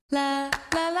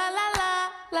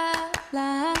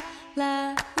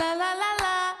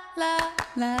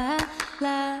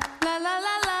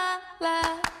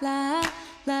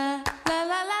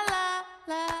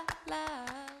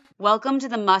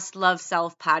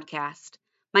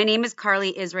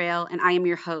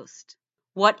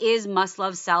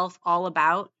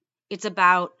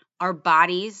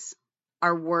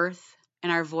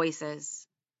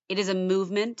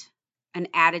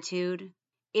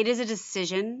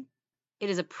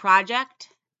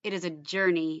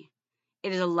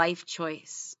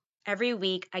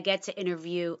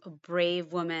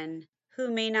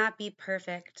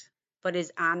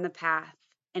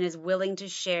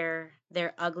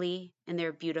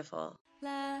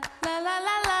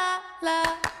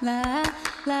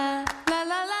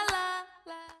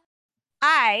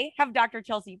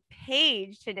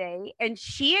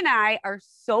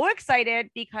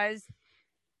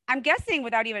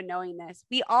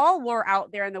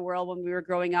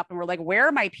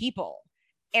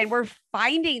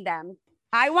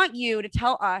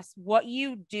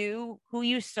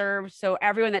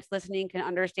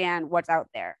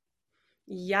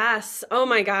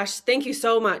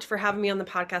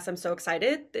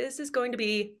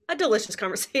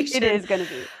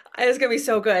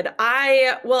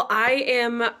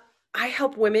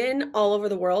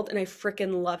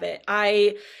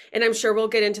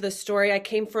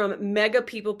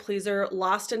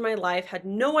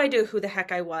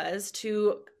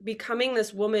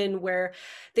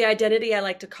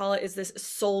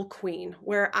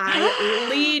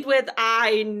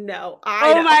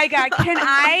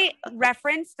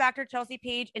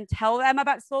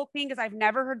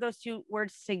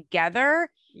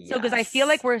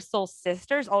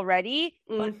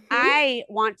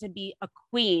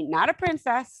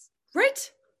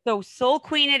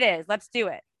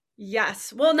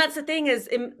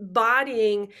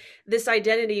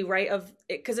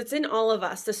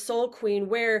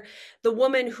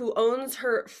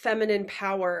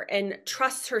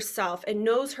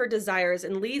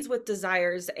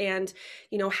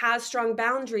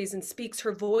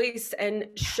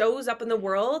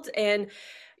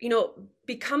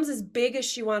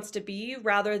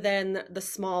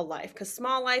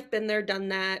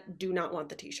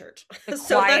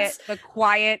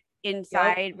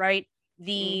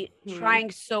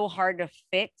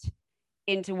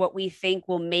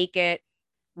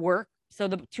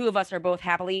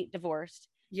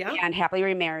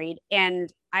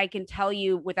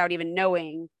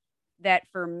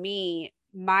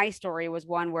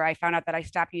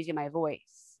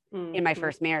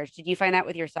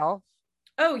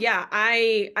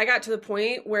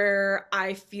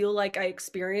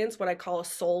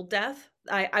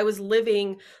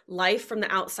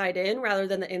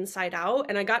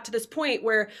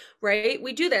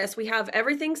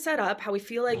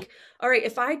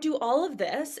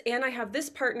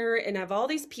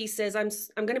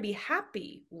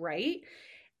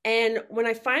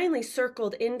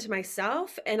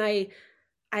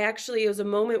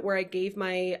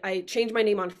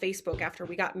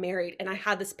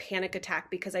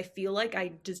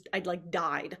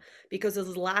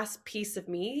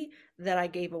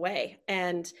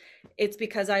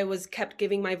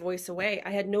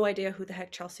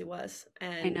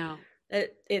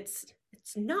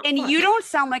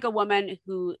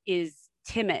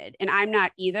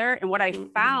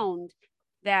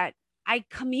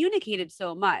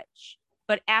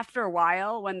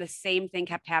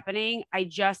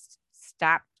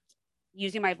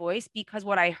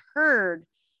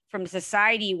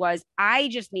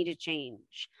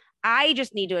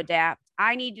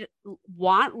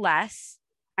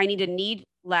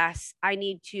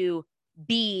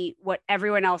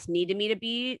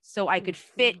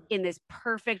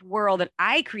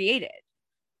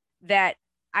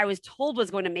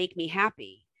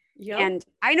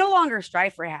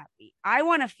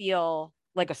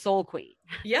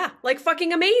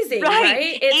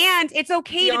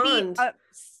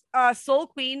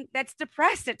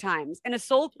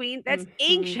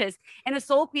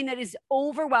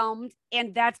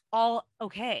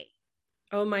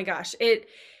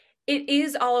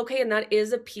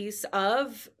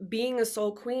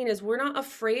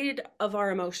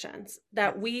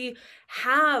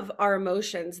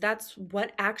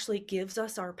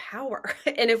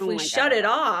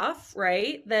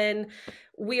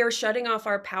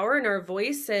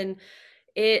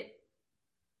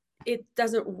it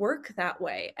doesn't work that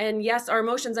way. And yes, our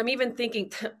emotions, I'm even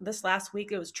thinking this last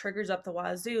week, it was triggers up the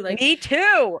wazoo. Like, me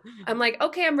too. I'm like,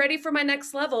 okay, I'm ready for my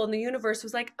next level. And the universe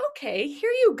was like, okay,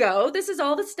 here you go. This is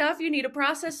all the stuff you need to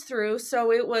process through.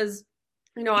 So it was,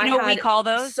 I what we had call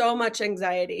those? so much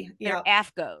anxiety. They're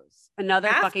AFGOs, another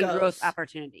fucking growth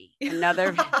opportunity.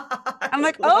 Another. I'm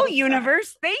like, oh,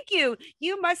 universe, thank you.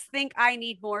 You must think I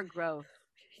need more growth.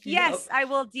 Yes, I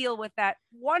will deal with that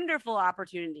wonderful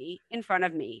opportunity in front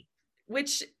of me.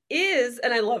 Which is,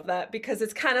 and I love that because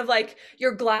it's kind of like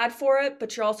you're glad for it,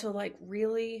 but you're also like,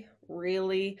 really,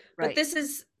 really? Right. But this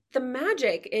is the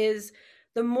magic is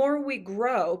the more we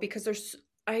grow, because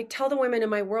I tell the women in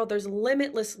my world, there's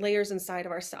limitless layers inside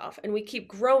of ourselves, and we keep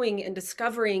growing and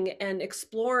discovering and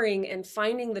exploring and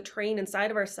finding the terrain inside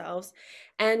of ourselves.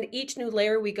 And each new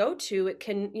layer we go to, it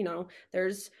can,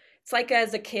 it's like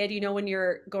as a kid, when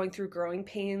you're going through growing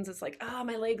pains, it's like, oh,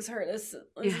 my legs hurt. This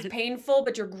is painful,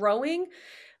 but you're growing.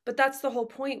 But that's the whole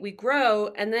point. We grow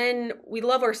and then we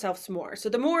love ourselves more. So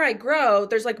the more I grow,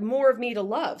 there's like more of me to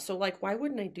love. So like, why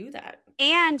wouldn't I do that?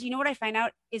 And what I find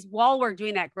out is while we're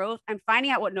doing that growth, I'm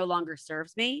finding out what no longer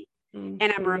serves me. Mm-hmm.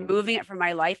 And I'm removing it from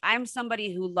my life. I'm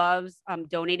somebody who loves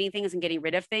donating things and getting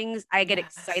rid of things. I get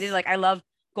excited. Like I love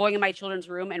going in my children's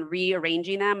room and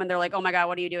rearranging them. And they're like, oh my God,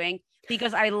 what are you doing?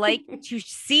 Because I like to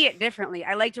see it differently.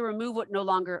 I like to remove what no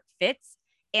longer fits.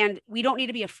 And we don't need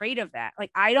to be afraid of that.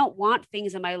 Like, I don't want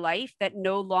things in my life that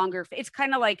no longer fit. It's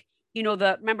kind of like,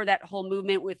 remember that whole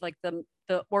movement with like the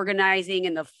organizing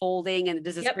and the folding and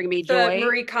does this bring me joy? The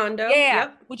Marie Kondo.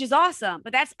 Yeah. Which is awesome.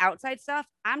 But that's outside stuff.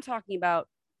 I'm talking about,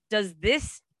 does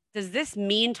this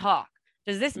mean talk?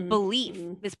 Does this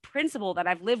belief, this principle that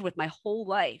I've lived with my whole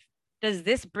life, does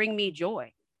this bring me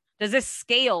joy? Does this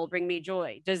scale bring me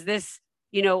joy? Does this,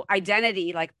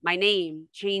 identity, like my name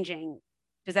changing,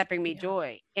 does that bring me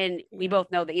joy? And we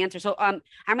both know the answer. So I'm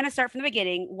going to start from the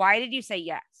beginning. Why did you say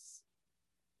yes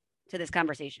to this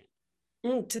conversation?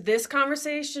 To this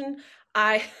conversation,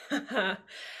 I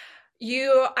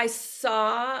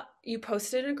saw you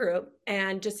posted in a group,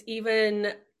 and just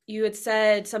even you had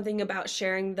said something about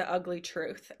sharing the ugly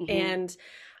truth. Mm-hmm. And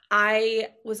I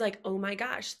was like, oh my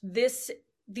gosh,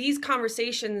 these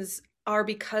conversations are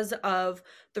because of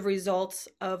the results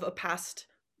of a past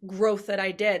growth that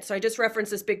I did. So I just referenced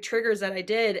this big triggers that I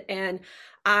did. And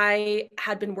I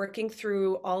had been working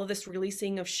through all of this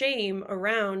releasing of shame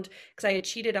around, because I had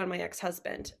cheated on my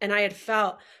ex-husband, and I had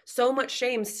felt so much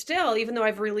shame still, even though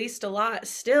I've released a lot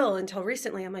still until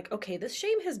recently. I'm like, okay, this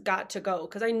shame has got to go,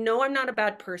 because I know I'm not a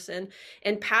bad person.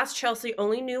 And past Chelsea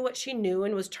only knew what she knew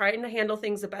and was trying to handle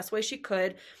things the best way she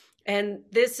could. And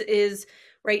this is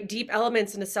right. Deep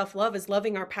elements into self-love is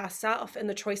loving our past self and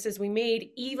the choices we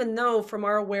made, even though from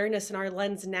our awareness and our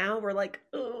lens now, we're like,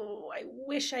 oh, I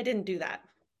wish I didn't do that.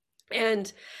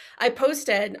 And I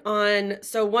posted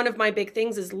so one of my big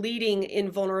things is leading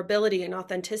in vulnerability and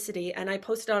authenticity. And I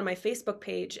posted on my Facebook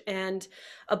page and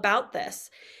about this.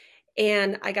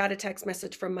 And I got a text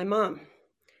message from my mom,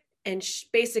 and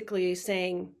basically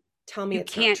saying, tell me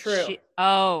it's not true.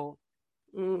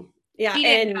 Yeah. She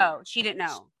didn't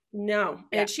know. No.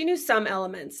 Yeah. And she knew some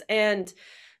elements. And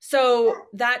so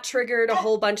that triggered a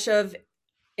whole bunch of,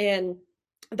 inner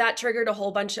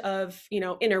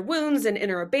wounds and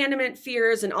inner abandonment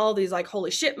fears and all these like,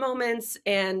 holy shit moments.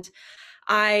 And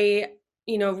I,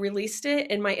 released it,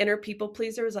 and my inner people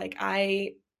pleaser was like,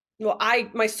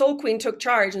 my soul queen took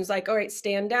charge and was like, all right,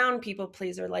 stand down, people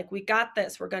pleaser. Like, we got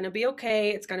this. We're going to be okay.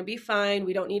 It's going to be fine.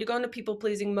 We don't need to go into people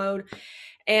pleasing mode.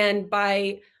 And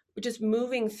by just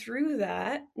moving through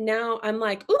that, now I'm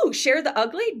like, ooh, share the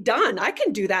ugly, done. I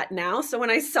can do that now. So when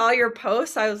I saw your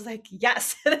post, I was like,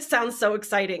 yes, this sounds so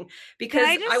exciting, because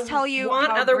I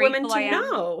want other women to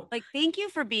know. Like, thank you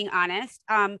for being honest.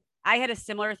 I had a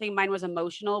similar thing. Mine was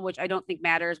emotional, which I don't think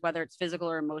matters whether it's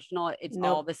physical or emotional. It's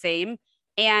all the same.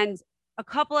 And a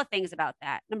couple of things about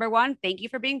that. Number one, thank you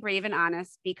for being brave and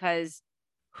honest, because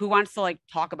who wants to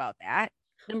talk about that?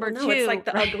 Number two, it's like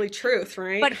the ugly truth,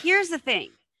 right? But here's the thing.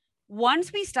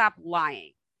 Once we stop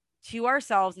lying to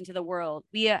ourselves and to the world,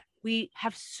 we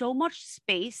have so much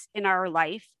space in our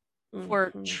life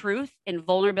for truth and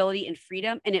vulnerability and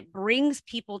freedom. And it brings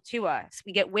people to us.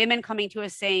 We get women coming to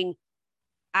us saying,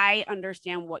 I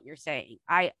understand what you're saying.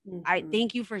 I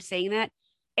thank you for saying that.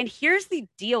 And here's the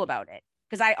deal about it,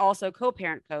 because I also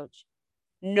co-parent coach.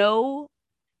 No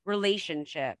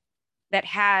relationship that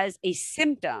has a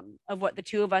symptom of what the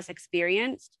two of us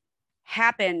experienced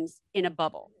happens in a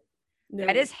bubble. No.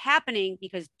 That is happening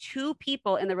because two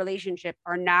people in the relationship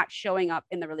are not showing up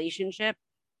in the relationship.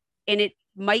 And it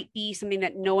might be something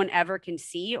that no one ever can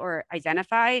see or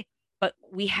identify, but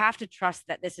we have to trust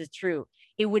that this is true.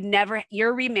 It would never,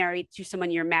 you're remarried to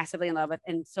someone you're massively in love with,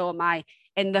 and so am I.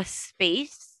 And the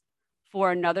space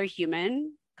for another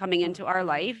human coming into our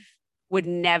life would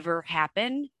never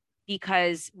happen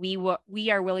because we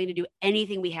are willing to do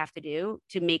anything we have to do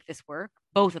to make this work,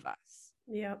 both of us.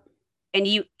 Yep. And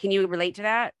can you relate to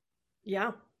that?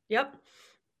 Yeah. Yep.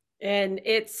 And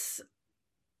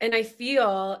I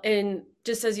feel, and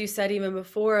just as you said even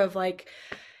before, of like,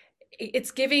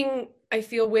 it's giving, I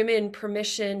feel, women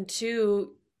permission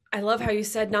to, I love how you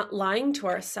said, not lying to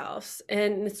ourselves.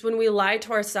 And it's when we lie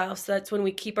to ourselves, that's when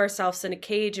we keep ourselves in a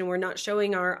cage and we're not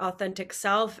showing our authentic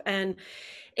self. And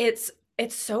it's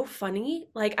so funny.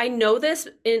 Like, I know this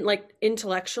in, like,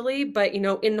 intellectually, but, you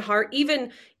know, in the heart,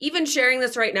 even sharing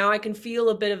this right now, I can feel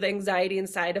a bit of anxiety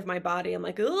inside of my body. I'm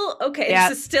like, oh, okay,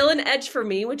 This is still an edge for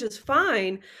me, which is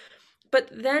fine. But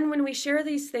then when we share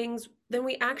these things, then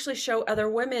we actually show other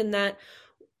women that,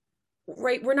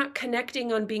 right, we're not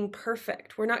connecting on being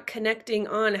perfect. We're not connecting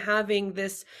on having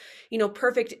this, you know,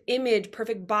 perfect image,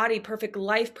 perfect body, perfect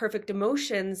life, perfect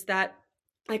emotions. That,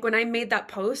 like, when I made that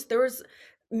post, there was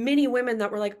many women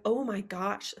that were like, oh my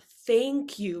gosh,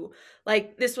 thank you.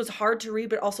 Like, this was hard to read,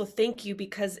 but also thank you,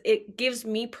 because it gives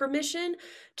me permission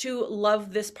to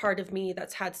love this part of me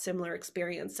that's had similar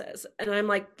experiences. And I'm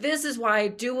like, this is why I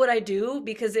do what I do,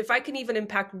 because if I can even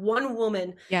impact one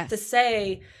woman to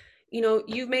say, you know,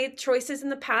 you've made choices in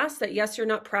the past that, yes, you're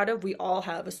not proud of. We all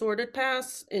have a sordid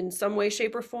past in some way,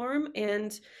 shape, or form.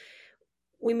 And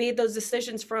we made those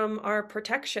decisions from our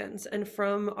protections and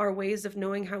from our ways of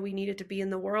knowing how we needed to be in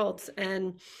the world.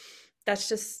 And that's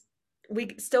just,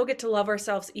 we still get to love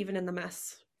ourselves even in the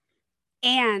mess.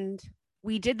 And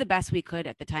we did the best we could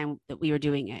at the time that we were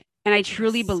doing it. And I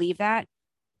truly believe that.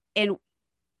 And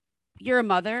you're a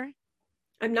mother.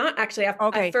 I'm not actually. I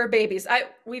have fur babies.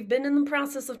 We've been in the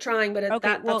process of trying, but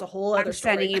that's a whole other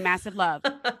story. I'm sending you massive love.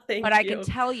 But I can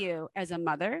tell you, as a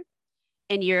mother,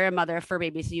 and you're a mother of fur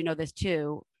babies, so you know this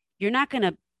too, you're not going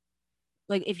to,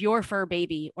 like, if your fur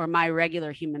baby or my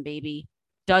regular human baby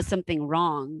does something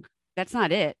wrong, that's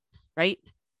not it, right?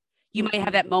 You might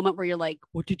have that moment where you're like,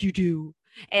 what did you do?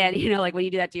 And, you know, like when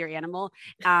you do that to your animal,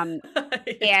 and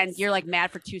you're like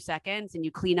mad for 2 seconds and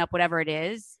you clean up whatever it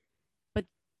is, but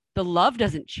the love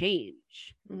doesn't change.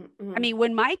 I mean,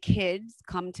 when my kids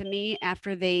come to me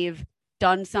after they've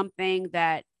done something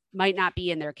that might not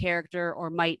be in their character or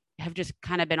might have just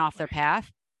kind of been off their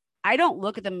path, I don't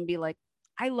look at them and be like,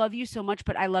 I love you so much,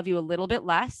 but I love you a little bit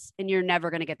less, and you're never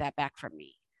going to get that back from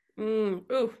me.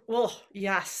 Ooh, well,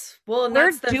 yes. Well, and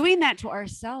we're doing that to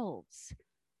ourselves.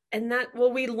 And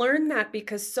we learn that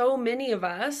because so many of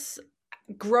us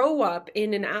grow up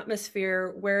in an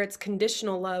atmosphere where it's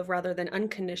conditional love rather than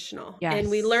unconditional. Yes. And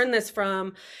we learn this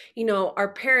from, you know, our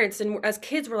parents. And as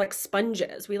kids, we're like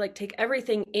sponges. We like take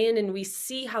everything in and we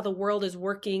see how the world is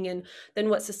working, and then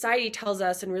what society tells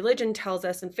us and religion tells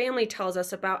us and family tells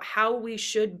us about how we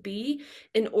should be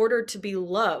in order to be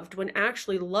loved, when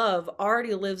actually love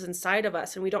already lives inside of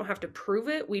us and we don't have to prove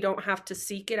it. We don't have to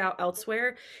seek it out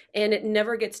elsewhere, and it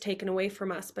never gets taken away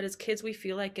from us. But as kids, we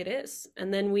feel like it is.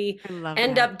 And then we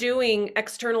end up doing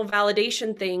external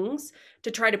validation things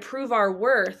to try to prove our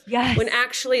worth, when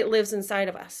actually it lives inside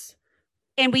of us.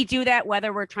 And we do that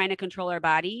whether we're trying to control our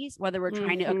bodies, whether we're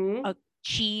trying to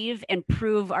achieve and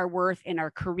prove our worth in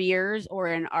our careers or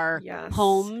in our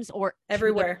homes or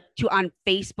everywhere, to on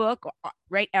Facebook,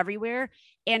 right? Everywhere.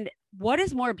 And what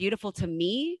is more beautiful to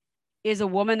me is a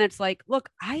woman that's like, look,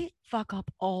 I fuck up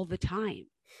all the time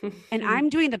and I'm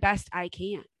doing the best I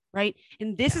can. Right.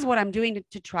 And this is what I'm doing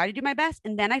to try to do my best.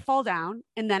 And then I fall down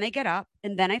and then I get up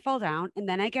and then I fall down and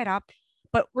then I get up.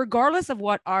 But regardless of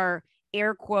what our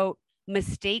air quote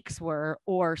mistakes were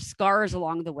or scars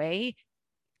along the way,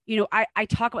 you know, I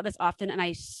talk about this often, and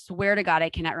I swear to God, I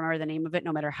cannot remember the name of it,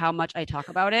 no matter how much I talk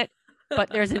about it. But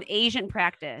there's an Asian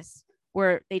practice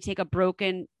where they take a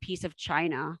broken piece of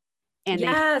china and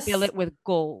they fill it with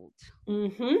gold.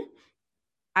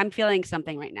 I'm feeling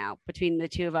something right now between the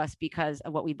two of us because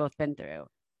of what we've both been through.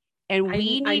 And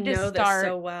we need to start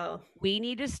so well. We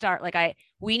need to start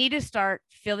we need to start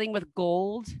filling with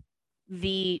gold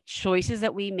the choices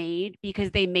that we made,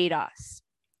 because they made us.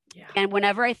 Yeah. And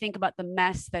whenever I think about the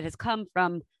mess that has come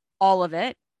from all of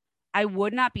it, I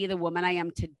would not be the woman I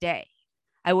am today.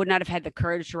 I would not have had the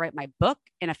courage to write my book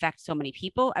and affect so many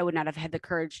people. I would not have had the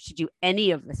courage to do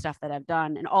any of the stuff that I've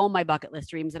done and all my bucket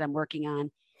list dreams that I'm working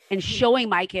on. And showing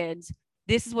my kids,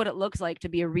 this is what it looks like to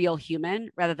be a real human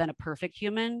rather than a perfect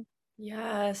human.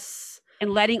 Yes.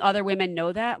 And letting other women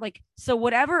know that. Like, so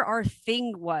whatever our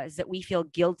thing was that we feel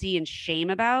guilty and shame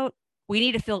about, we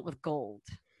need to fill it with gold.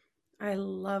 I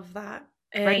love that.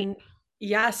 And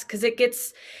yes, because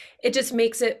it just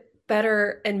makes it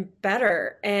better and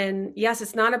better. And yes,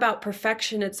 it's not about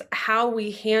perfection. It's how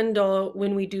we handle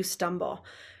when we do stumble.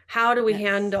 How do we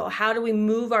handle, how do we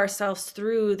move ourselves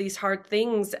through these hard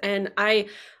things? And I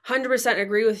 100%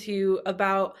 agree with you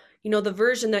about, the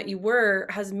version that you were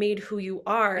has made who you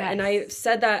are. Yes. And I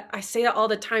say that all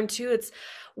the time too. It's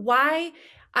why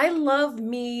I love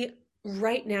me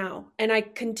right now, and I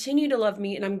continue to love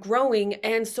me, and I'm growing.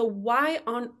 And so why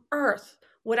on earth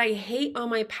would I hate on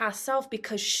my past self?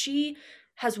 Because she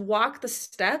has walked the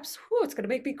steps. Whew, it's going to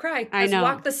make me cry. Has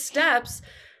walked the steps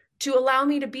to allow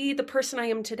me to be the person I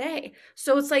am today.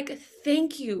 So it's like,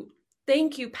 thank you,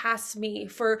 past me,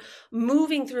 for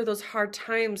moving through those hard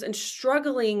times and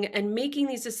struggling and making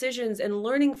these decisions and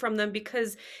learning from them,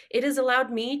 because it has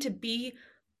allowed me to be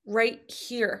right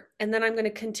here. And then I'm going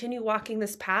to continue walking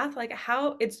this path, like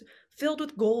how it's filled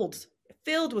with gold.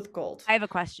 I have a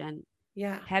question.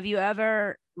 Yeah. Have you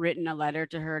ever written a letter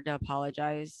to her to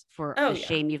apologize for the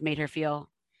shame you've made her feel?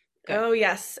 Good. Oh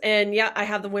yes. And yeah, I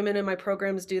have the women in my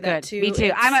programs do that too. Me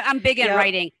too. I'm big in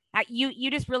writing.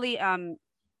 You just really,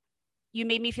 you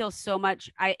made me feel so much.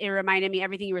 It reminded me,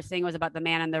 everything you were saying was about the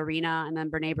man in the arena. And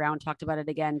then Brene Brown talked about it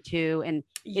again too. And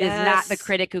it is not the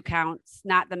critic who counts,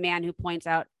 not the man who points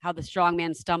out how the strong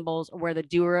man stumbles or where the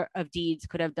doer of deeds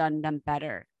could have done them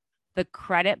better. The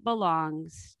credit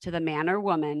belongs to the man or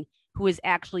woman who is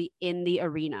actually in the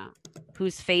arena,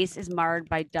 whose face is marred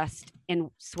by dust and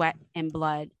sweat and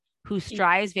blood, who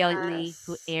strives valiantly,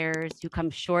 who errs, who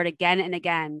comes short again and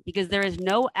again, because there is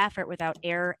no effort without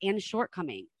error and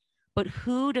shortcoming. But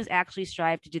who does actually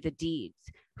strive to do the deeds,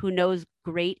 who knows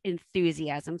great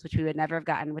enthusiasms, which we would never have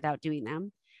gotten without doing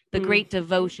them, the great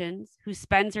devotions, who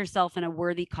spends herself in a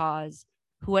worthy cause,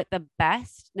 who at the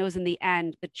best knows in the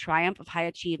end the triumph of high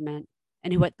achievement,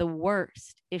 and who at the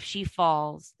worst, if she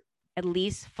falls, at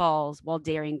least falls while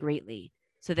daring greatly,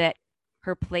 so that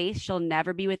her place shall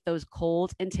never be with those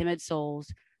cold and timid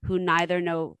souls who neither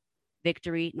know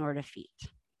victory nor defeat.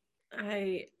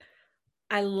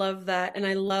 I love that. And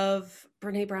I love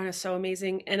Brene Brown is so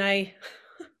amazing. And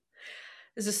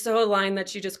this is so a line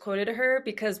that you just quoted to her,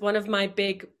 because one of my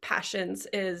big passions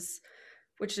is,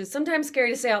 which is sometimes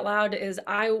scary to say out loud, is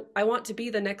I want to be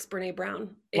the next Brene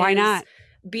Brown. Why not?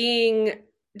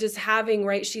 Just having,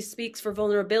 right, she speaks for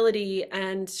vulnerability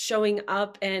and showing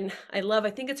up. And I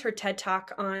think it's her TED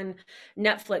Talk on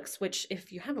Netflix, which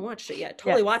if you haven't watched it yet,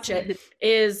 totally watch it,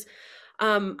 is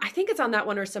I think it's on that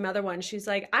one or some other one. She's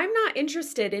like, I'm not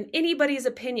interested in anybody's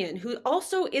opinion who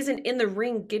also isn't in the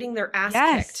ring getting their ass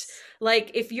kicked.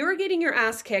 Like, if you're getting your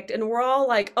ass kicked and we're all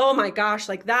like, oh my gosh,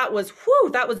 like that was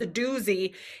a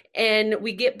doozy, and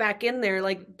we get back in there,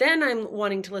 like, then I'm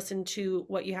wanting to listen to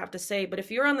what you have to say. But if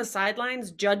you're on the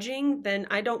sidelines judging, then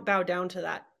I don't bow down to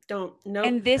that.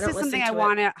 And this is something I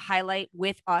want to highlight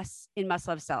with us in Must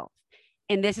Love Self.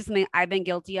 And this is something I've been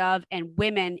guilty of, and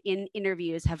women in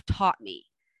interviews have taught me.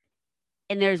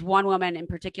 And there's one woman in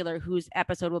particular whose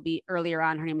episode will be earlier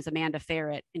on. Her name is Amanda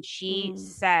Ferret. And she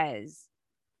says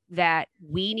that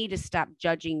we need to stop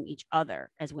judging each other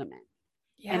as women.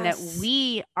 And that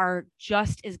we are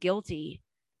just as guilty,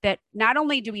 that not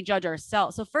only do we judge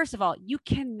ourselves. So first of all, you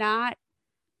cannot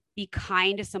be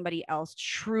kind to somebody else.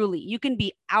 Truly, you can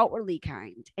be outwardly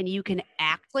kind and you can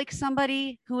act like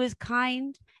somebody who is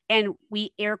kind. And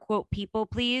we air quote people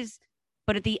please,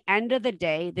 but at the end of the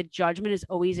day, the judgment is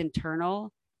always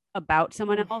internal about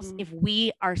someone else if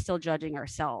we are still judging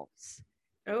ourselves.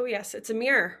 Oh yes, it's a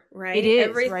mirror, right? It is.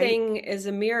 Everything is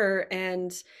a mirror.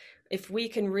 And if we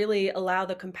can really allow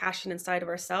the compassion inside of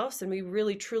ourselves, and we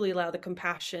really truly allow the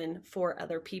compassion for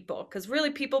other people, because really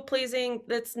people pleasing,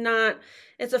 it's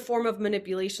a form of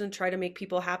manipulation to try to make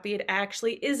people happy. It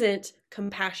actually isn't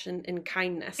compassion and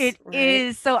kindness. It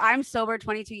is. So I'm sober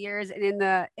 22 years, and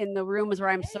in the rooms where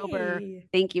I'm sober,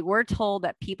 thank you, we're told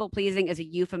that people pleasing is a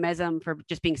euphemism for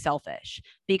just being selfish,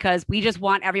 because we just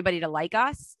want everybody to like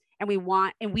us, and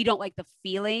we don't like the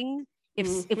feeling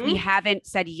if we haven't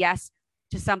said yes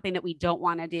to something that we don't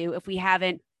want to do, if we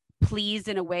haven't pleased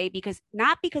in a way,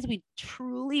 not because we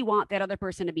truly want that other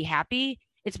person to be happy,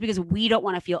 it's because we don't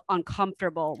want to feel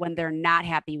uncomfortable when they're not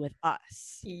happy with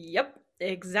us. Yep,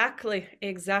 exactly.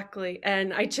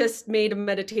 And I just made a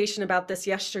meditation about this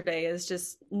yesterday, is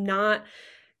just not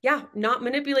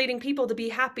manipulating people to be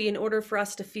happy in order for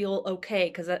us to feel okay,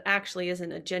 because that actually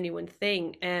isn't a genuine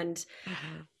thing. And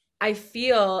I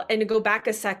feel, and to go back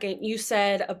a second, you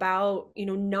said about,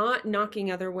 not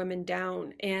knocking other women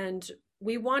down, and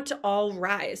we want to all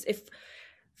rise.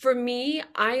 For me,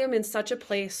 I am in such a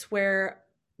place where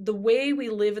the way we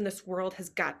live in this world has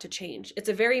got to change. It's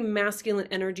a very masculine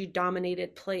energy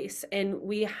dominated place. And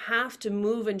we have to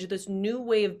move into this new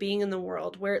way of being in the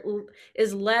world where it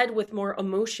is led with more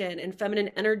emotion and feminine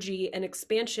energy and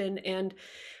expansion. And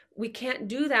we can't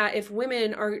do that if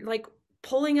women are like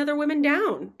pulling other women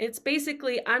down. It's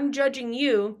basically, I'm judging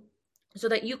you so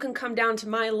that you can come down to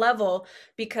my level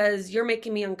because you're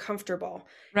making me uncomfortable.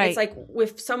 Right. It's like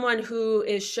with someone who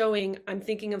is showing, I'm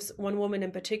thinking of one woman in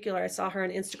particular. I saw her on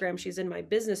Instagram. She's in my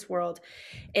business world.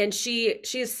 And she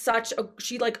is such a,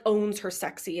 she like owns her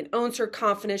sexy and owns her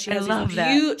confidence. She has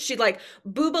she's like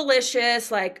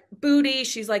boobalicious, like booty.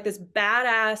 She's like this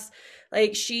badass,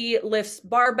 like she lifts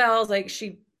barbells, like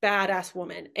she badass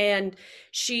woman. And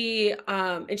she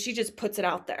just puts it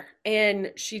out there.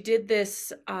 And she did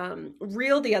this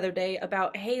reel the other day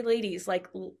about, hey ladies, like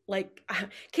in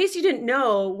case you didn't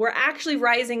know, we're actually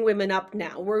rising women up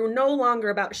now. We're no longer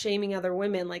about shaming other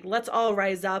women. Like, let's all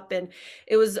rise up. And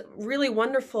it was really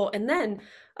wonderful. And then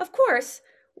of course,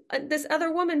 this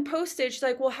other woman posted, she's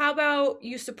like, well, how about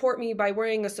you support me by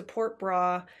wearing a support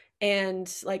bra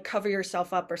and like cover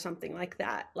yourself up or something like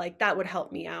that. Like that would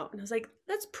help me out. And I was like,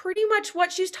 that's pretty much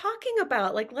what she's talking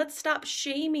about. Like, let's stop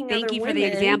shaming other women. Thank you for the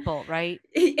example, right?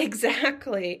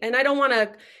 Exactly. And I don't want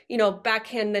to,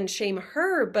 backhand and shame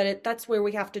her, but that's where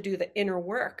we have to do the inner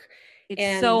work.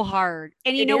 It's so hard.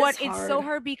 And you know what? It's so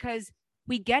hard because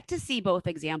we get to see both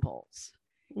examples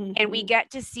and we get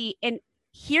to see, and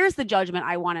here's the judgment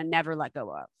I want to never let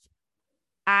go of.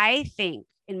 I think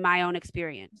in my own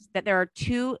experience that there are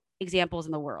two examples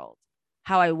in the world,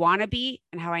 how I want to be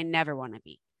and how I never want to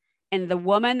be. And the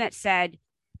woman that said,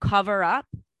 cover up,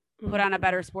 put on a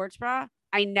better sports bra,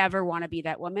 I never want to be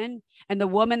that woman. And the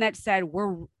woman that said,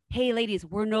 hey ladies,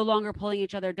 we're no longer pulling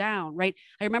each other down, right?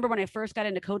 I remember when I first got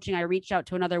into coaching, I reached out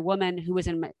to another woman who was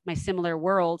in my similar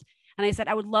world. And I said,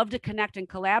 I would love to connect and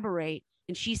collaborate.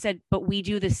 And she said, but we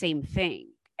do the same thing,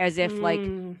 as if like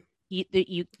you're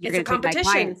going to take my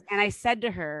clients. And I said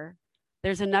to her,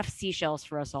 there's enough seashells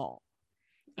for us all.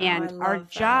 And our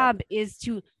job is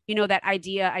to, that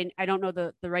idea, I don't know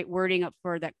the right wording up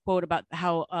for that quote about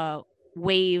how a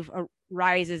wave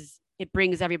rises, it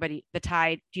brings everybody, the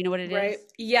tide. Do you know what it is?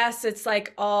 Yes. It's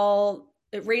like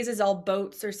it raises all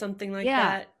boats or something like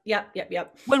that.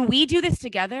 Yep. When we do this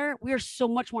together, we are so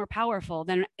much more powerful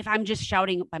than if I'm just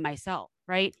shouting by myself,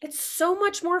 right? It's so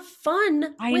much more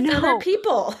fun with other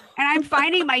people. And I'm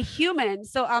finding my human.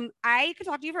 So I could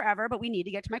talk to you forever, but we need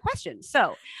to get to my questions.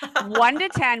 So 1 to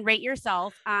 10, rate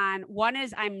yourself on 1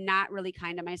 is I'm not really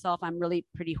kind to myself. I'm really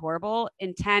pretty horrible.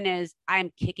 And 10 is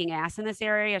I'm kicking ass in this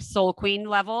area, soul queen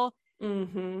level.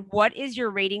 What is your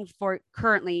rating for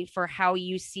currently for how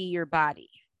you see your body?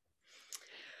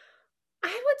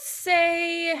 I would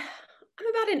say I'm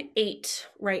about an 8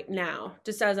 right now,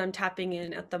 just as I'm tapping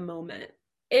in at the moment.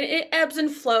 It ebbs and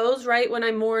flows, right? When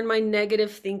I'm more in my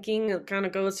negative thinking, it kind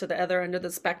of goes to the other end of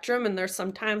the spectrum. And there's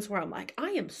some times where I'm like, I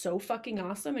am so fucking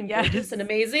awesome and gorgeous and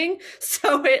amazing.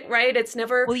 So it's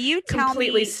never Will you completely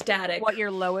tell me static. What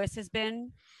your lowest has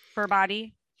been for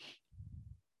body?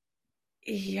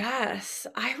 Yes,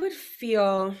 I would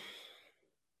feel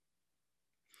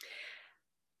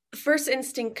first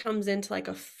instinct comes into like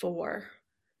a 4.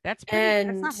 That's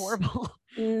not horrible.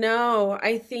 No,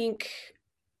 I think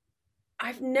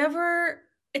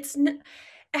it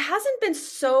hasn't been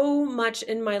so much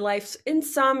in my life. In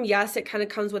some, yes, it kind of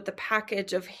comes with the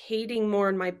package of hating more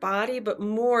in my body, but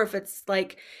more if it's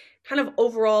like kind of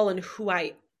overall in who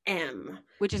I am.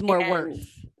 Which is more worth.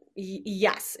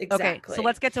 Yes, exactly. Okay, so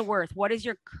let's get to worth. What is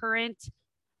your current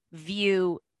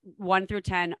view, 1 through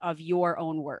 10, of your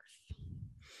own worth?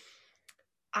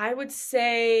 I would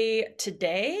say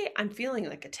today I'm feeling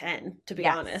like a 10, to be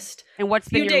honest. And what's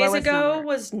been your lowest number? A few days ago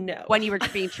was no. When you were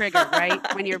being triggered,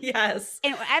 right? When you're Yes.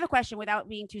 And I have a question without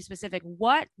being too specific.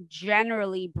 What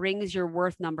generally brings your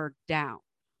worth number down?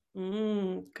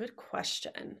 Good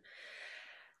question.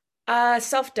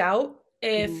 Self-doubt.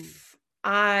 If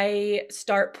I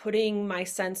start putting my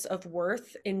sense of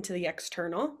worth into the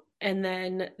external, and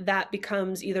then that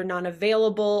becomes either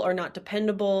non-available or not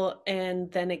dependable,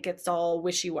 and then it gets all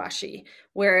wishy-washy.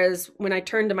 Whereas when I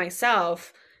turn to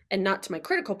myself, and not to my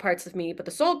critical parts of me, but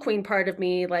the soul queen part of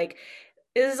me, like,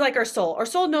 is like our soul. Our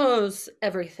soul knows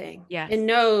everything. Yes. It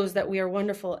knows that we are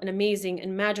wonderful and amazing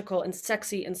and magical and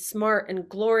sexy and smart and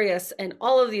glorious and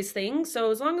all of these things.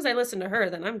 So as long as I listen to her,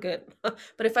 then I'm good. But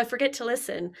if I forget to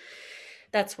listen,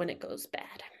 that's when it goes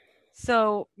bad.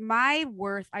 So my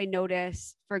worth, I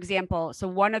notice, for example, so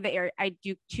one of the areas, I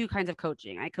do 2 kinds of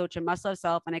coaching. I coach in Must Love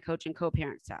Self and I coach in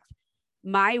co-parent stuff.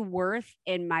 My worth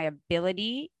and my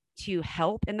ability to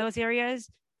help in those areas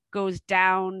goes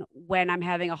down when I'm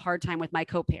having a hard time with my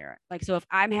co-parent. Like, so if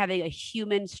I'm having a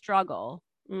human struggle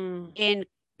in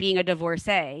being a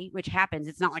divorcee, which happens,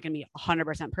 it's not like gonna be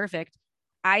 100% perfect.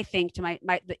 I think to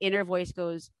the inner voice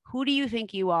goes, who do you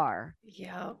think you are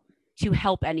to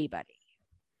help anybody?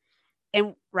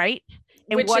 And right.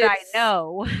 And which what I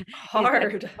know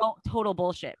hard. is total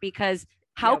bullshit, because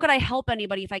how could I help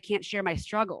anybody if I can't share my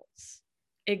struggles?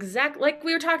 Exactly. Like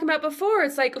we were talking about before,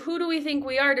 it's like, who do we think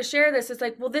we are to share this? It's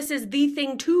like, well, this is the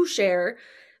thing to share,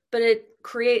 but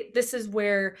this is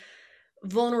where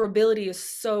vulnerability is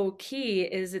so key,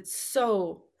 is it's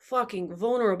so fucking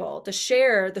vulnerable to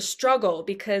share the struggle,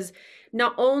 because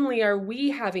not only are we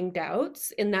having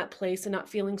doubts in that place and not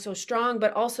feeling so strong,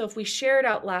 but also if we share it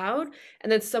out loud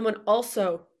and then someone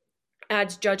also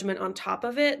adds judgment on top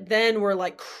of it, then we're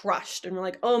like crushed and we're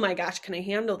like, oh my gosh, can I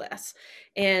handle this?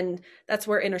 And that's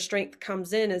where inner strength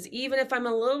comes in, is even if I'm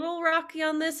a little rocky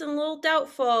on this and a little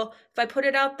doubtful, if I put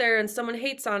it out there and someone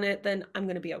hates on it, then I'm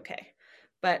going to be okay.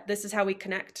 But this is how we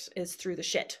connect, is through the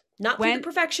shit, not through the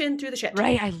perfection, through the shit.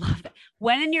 Right. I love that.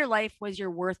 When in your life was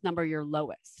your worth number your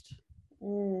lowest?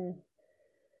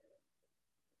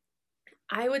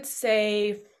 I would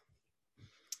say,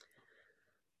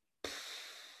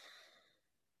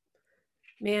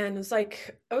 man, it was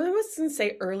like, I was going to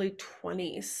say early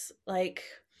 20s, like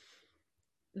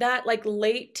that, like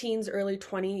late teens, early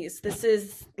 20s. This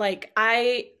is like,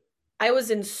 I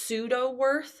was in pseudo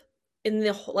worth in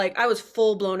the, like, I was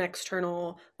full blown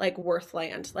external, like worth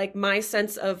land. Like my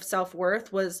sense of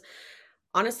self-worth was,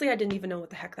 honestly, I didn't even know what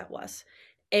the heck that was.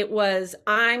 It was,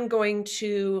 I'm going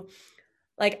to,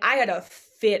 like, I had a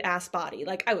fit ass body.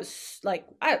 Like I was like,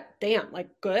 damn, like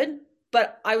good.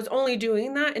 But I was only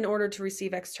doing that in order to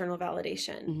receive external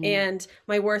validation. And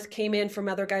my worth came in from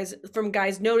other guys, from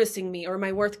guys noticing me, or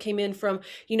my worth came in from,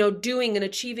 doing and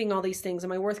achieving all these things. And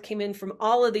my worth came in from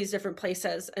all of these different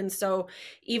places. And so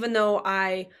even though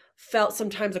I felt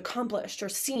sometimes accomplished or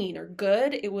seen or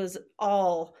good, it was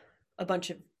all a bunch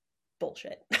of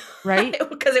bullshit. Right?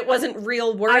 Because it wasn't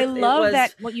real worth. I love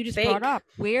that what you just brought up.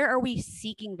 Where are we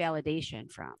seeking validation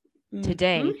from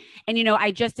today? And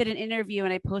I just did an interview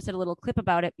and I posted a little clip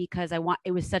about it because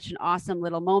it was such an awesome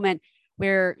little moment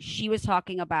where she was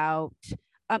talking about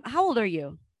how old are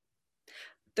you?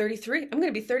 33. I'm going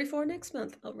to be 34 next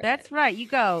month. That's right. You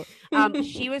go.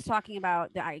 She was talking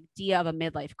about the idea of a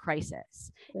midlife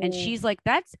crisis. And she's like,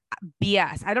 that's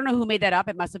BS. I don't know who made that up.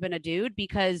 It must have been a dude,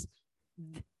 because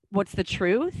what's the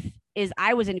truth is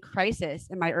I was in crisis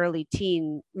in my early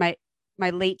teen, my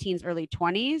late teens, early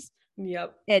 20s.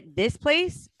 Yep. At this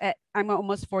place, I'm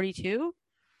almost 42.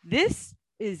 This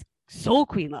is soul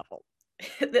queen level.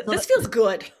 This feels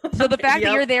good. So the fact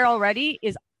that you're there already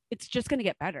it's just going to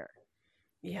get better.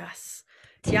 Yes.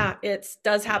 Yeah, it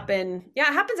does happen. Yeah,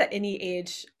 it happens at any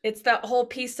age. It's that whole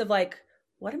piece of like,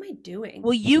 what am I doing?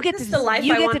 Well, you get to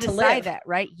decide that,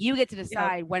 right? You get to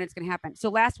decide when it's going to happen. So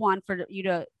last one for you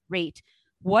to rate.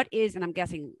 What is, and I'm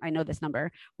guessing I know this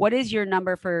number, what is your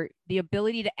number for the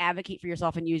ability to advocate for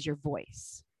yourself and use your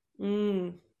voice?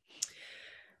 You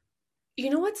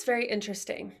know what's very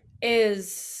interesting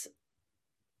is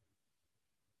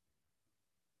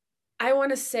I want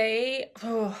to say,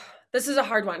 this is a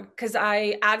hard one because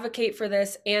I advocate for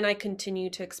this and I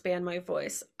continue to expand my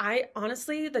voice.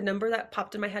 Honestly, the number that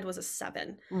popped in my head was a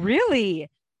 7. Really?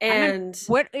 And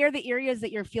what are the areas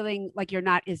that you're feeling like you're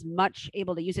not as much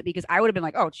able to use it? Because I would have been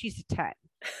like, oh, she's a 10.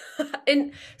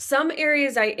 In some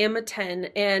areas I am a 10.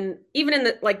 And even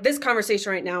in this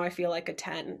conversation right now, I feel like a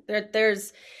 10.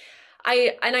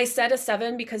 I said a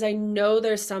 7 because I know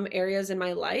there's some areas in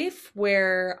my life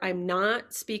where I'm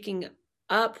not speaking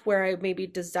up where I maybe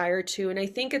desire to. And I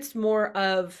think it's more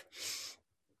of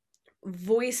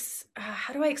voice,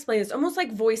 how do I explain this? Almost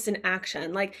like voice in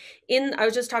action. I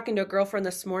was just talking to a girlfriend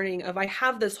this morning I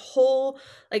have this whole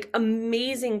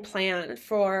amazing plan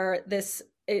for this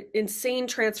insane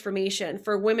transformation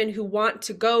for women who want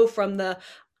to go from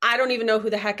I don't even know who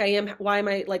the heck I am. Why am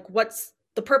I what's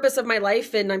the purpose of my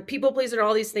life? And I'm people pleaser and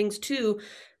all these things to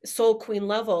soul queen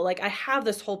level. I have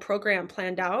this whole program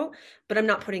planned out, but I'm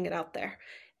not putting it out there.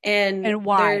 And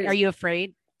why? Are you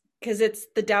afraid? Because it's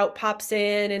the doubt pops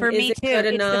in, and for me is it too, good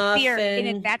it's enough? The fear,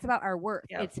 and that's about our worth.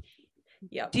 Yep. It's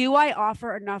yep. Do I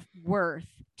offer enough worth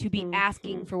to be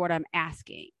asking for what I'm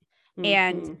asking?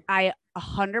 And I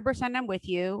 100% am with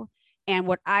you. And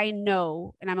what I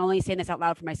know, and I'm only saying this out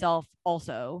loud for myself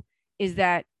also, is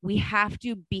that we have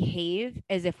to behave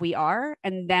as if we are,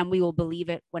 and then we will believe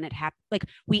it when it happens.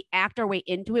 We act our way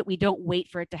into it. We don't wait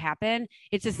for it to happen.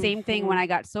 It's the same thing when I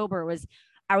got sober.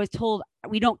 I was told,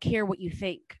 we don't care what you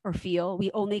think or feel.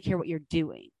 We only care what you're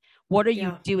doing. What are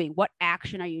you doing? What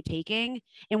action are you taking?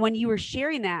 And when you were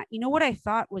sharing that, you know what I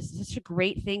thought was such a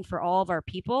great thing for all of our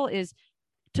people is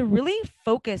to really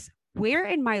focus, where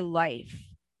in my life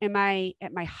am I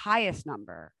at my highest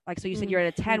number? Like, so you said you're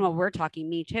at a 10 while we're talking,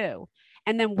 me too.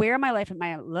 And then where in my life am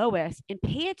I at lowest? And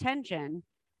pay attention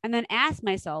and then ask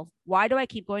myself, why do I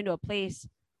keep going to a place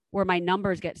where my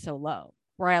numbers get so low,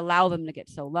 where I allow them to get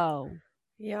so low?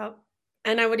 Yeah.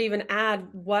 And I would even add,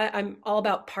 what I'm all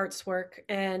about parts work,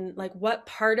 and like, what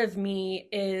part of me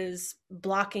is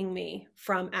blocking me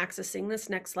from accessing this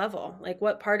next level? Like,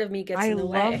 what part of me gets in the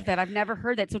way? I love that. I've never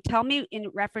heard that. So tell me, in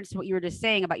reference to what you were just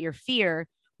saying about your fear,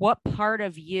 what part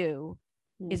of you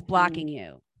is blocking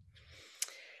you?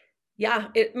 Yeah,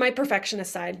 my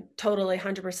perfectionist side, totally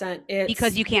 100%. It's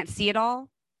because you can't see it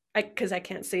all. Because I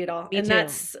can't see it all. Me and too.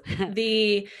 That's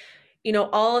the,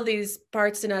 all of these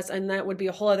parts in us, and that would be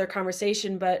a whole other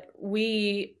conversation, but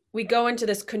we go into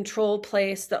this control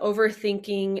place, the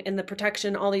overthinking and the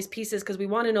protection, all these pieces, because we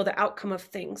want to know the outcome of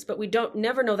things, but we don't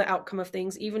never know the outcome of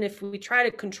things. Even if we try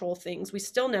to control things, we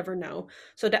still never know.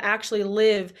 So to actually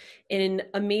live in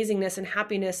amazingness and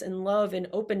happiness and love and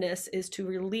openness is to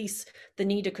release the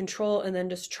need to control, and then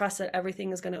just trust that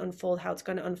everything is going to unfold how it's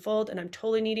going to unfold. And I'm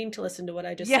totally needing to listen to what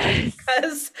I just said,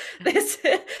 because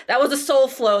that was a soul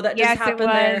flow that just happened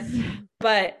there.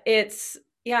 But it's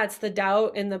the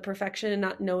doubt and the perfection and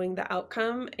not knowing the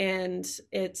outcome. And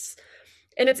it's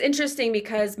interesting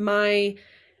because and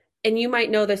you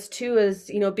might know this too,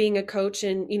 is, being a coach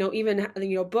and, even,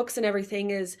 books and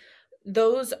everything, is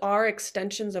those are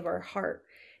extensions of our heart.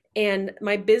 And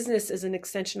my business is an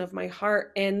extension of my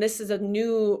heart. And this is a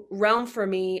new realm for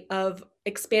me of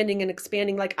expanding and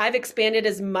expanding. Like, I've expanded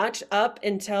as much up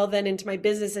until then into my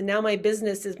business. And now my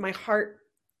business is my heart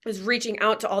is reaching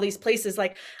out to all these places.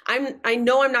 Like, I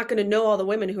know I'm not going to know all the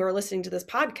women who are listening to this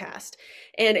podcast,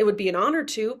 and it would be an honor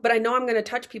to, but I know I'm going to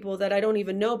touch people that I don't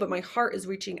even know, but my heart is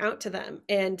reaching out to them.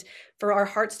 And for our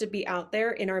hearts to be out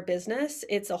there in our business,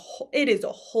 it is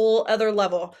a whole other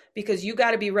level, because you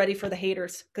got to be ready for the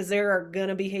haters, because there are going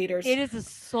to be haters. It is a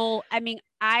soul. I mean,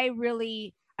 I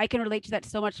can relate to that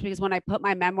so much, because when I put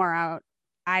my memoir out,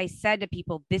 I said to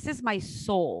people, this is my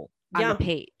soul on the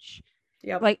page.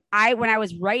 Yep. Like, when I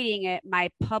was writing it, my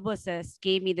publicist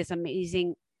gave me this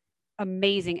amazing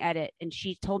edit. And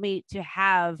she told me to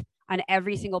have on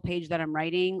every single page that I'm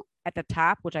writing at the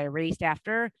top, which I erased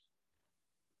after,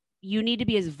 you need to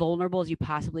be as vulnerable as you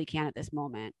possibly can at this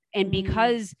moment. And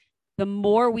because the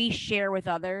more we share with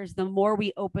others, the more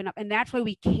we open up. And that's why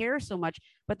we care so much.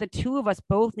 But the two of us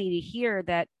both need to hear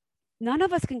that none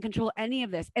of us can control any of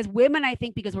this as women. I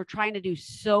think because we're trying to do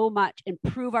so much and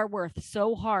prove our worth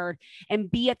so hard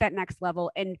and be at that next level,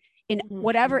 and in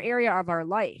whatever area of our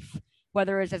life,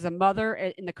 whether it's as a mother,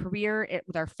 in the career,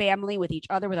 with our family, with each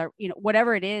other, with our,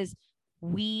 whatever it is,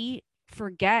 we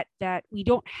forget that we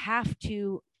don't have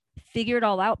to figure it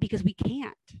all out, because we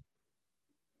can't.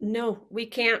 No, we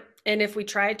can't. And if we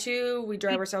try to, we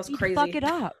drive ourselves crazy. Fuck it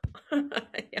up.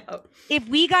 Yep. If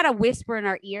we got a whisper in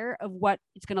our ear of what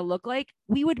it's going to look like,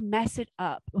 we would mess it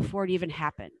up before it even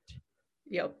happened.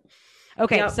 Yep.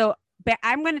 Okay. Yep. So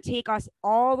I'm going to take us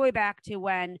all the way back to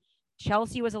when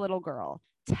Chelsea was a little girl.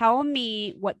 Tell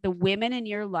me what the women in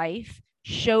your life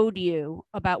showed you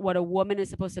about what a woman is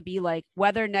supposed to be like,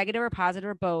 whether negative or positive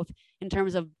or both, in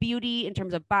terms of beauty, in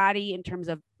terms of body, in terms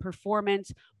of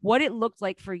performance, what it looked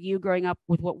like for you growing up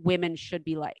with what women should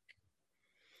be like.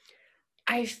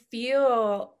 I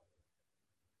feel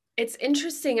it's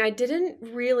interesting. I didn't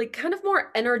really, kind of more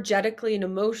energetically and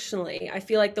emotionally, I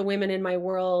feel like the women in my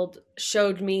world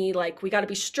showed me, like, we got to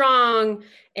be strong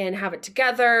and have it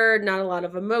together, not a lot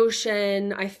of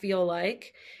emotion, I feel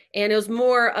like. And it was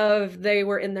more of, they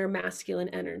were in their masculine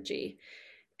energy.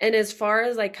 And as far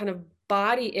as like kind of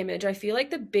body image, I feel like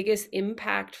the biggest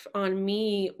impact on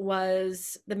me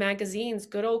was the magazines,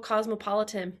 good old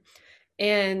Cosmopolitan.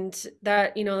 And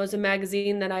that, it was a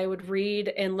magazine that I would read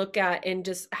and look at and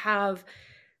just have,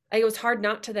 it was hard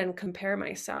not to then compare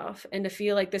myself and to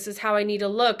feel like this is how I need to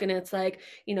look. And it's like,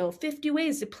 50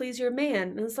 ways to please your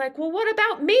man. And it's like, well, what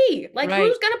about me? Like,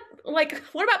 who's gonna, like,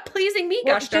 what about pleasing me?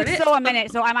 Well, gosh darn it. So a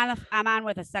minute. So I'm on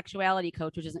with a sexuality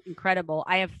coach, which is incredible.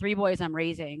 I have 3 boys I'm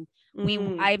raising.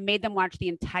 I made them watch the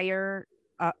entire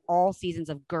all seasons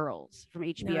of Girls from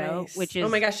HBO, Nice. which is, oh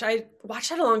my gosh, I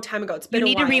watched that a long time ago. It's been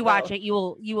you need a while, to rewatch though.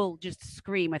 it. You will just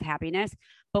scream with happiness.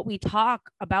 But we talk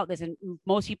about this, and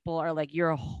most people are like, you're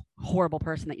a horrible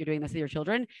person that you're doing this with your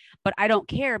children. But I don't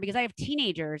care, because I have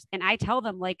teenagers, and I tell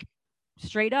them, like,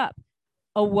 straight up,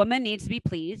 a woman needs to be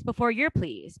pleased before you're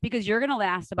pleased, because you're going to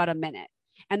last about a minute.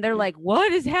 And they're like,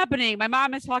 what is happening? My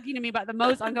mom is talking to me about the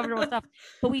most uncomfortable stuff.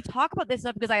 But we talk about this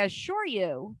stuff because I assure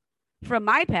you from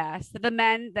my past that the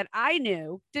men that I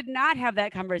knew did not have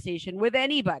that conversation with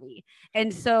anybody.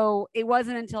 And so it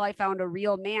wasn't until I found a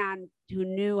real man who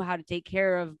knew how to take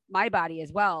care of my body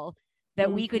as well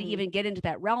that we could even get into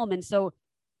that realm. And so,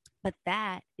 but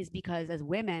that is because as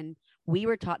women, we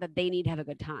were taught that they need to have a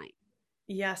good time.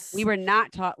 Yes. We were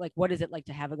not taught, like, what is it like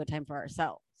to have a good time for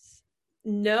ourselves?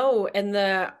 No, and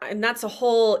that's a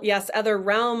whole, yes, other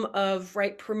realm of,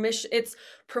 right, permission. It's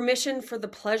permission for the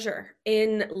pleasure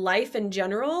in life in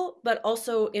general, but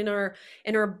also in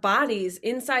our bodies,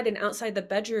 inside and outside the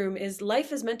bedroom. Is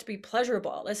life is meant to be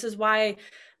pleasurable. This is why,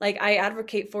 like, I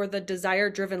advocate for the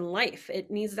desire-driven life. It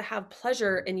needs to have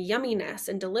pleasure and yumminess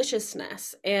and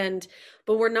deliciousness,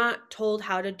 but we're not told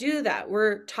how to do that.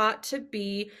 We're taught to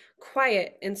be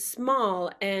quiet and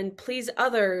small and please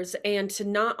others, and to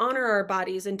not honor our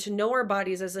bodies, and to know our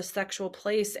bodies as a sexual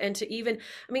place, and to even,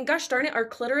 I mean, gosh darn it, our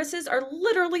clitorises are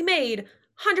literally made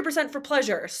 100% for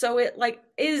pleasure. So it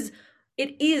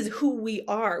is who we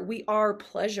are. We are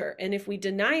pleasure. And if we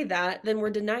deny that, then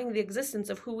we're denying the existence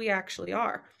of who we actually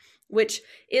are, which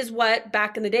is what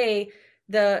back in the day,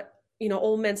 the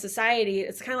old men's society,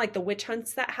 it's kind of like the witch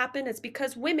hunts that happen. It's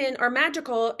because women are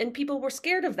magical and people were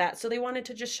scared of that. So they wanted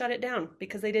to just shut it down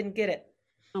because they didn't get it.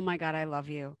 Oh my God, I love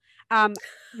you.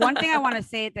 One thing I want to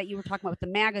say that you were talking about with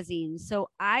the magazines. So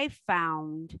I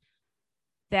found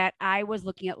that I was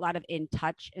looking at a lot of In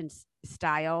Touch and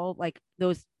Style, like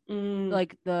those,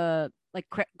 like the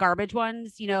garbage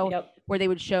ones, where they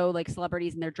would show like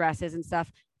celebrities in their dresses and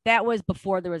stuff. That was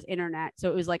before there was internet. So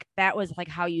it was like, that was like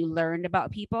how you learned about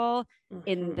people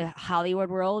in the Hollywood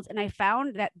world. And I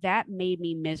found that made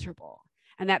me miserable.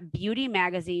 And that beauty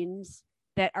magazines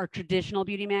that are traditional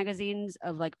beauty magazines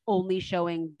of like only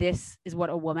showing this is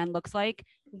what a woman looks like,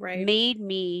 made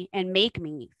me and make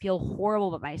me feel horrible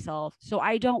about myself. So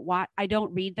I don't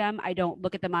read them. I don't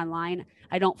look at them online.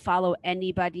 I don't follow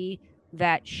anybody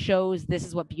that shows this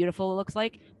is what beautiful looks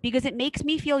like, because it makes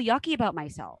me feel yucky about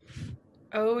myself.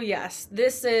 Oh yes,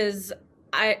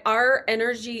 our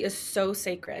energy is so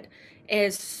sacred. It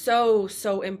is so,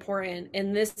 so important.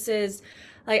 And this is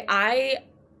like, I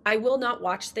will not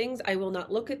watch things. I will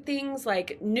not look at things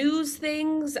like news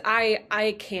things.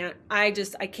 I can't, I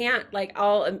can't, like,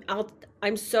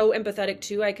 I'm so empathetic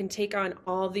too. I can take on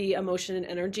all the emotion and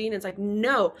energy. And it's like,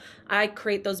 no, I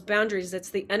create those boundaries.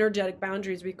 It's the energetic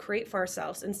boundaries we create for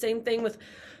ourselves. And same thing with,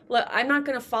 I'm not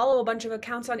going to follow a bunch of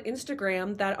accounts on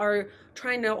Instagram that are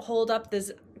trying to hold up this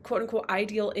quote unquote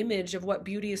ideal image of what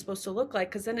beauty is supposed to look like.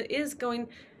 Because then it's just going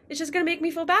to make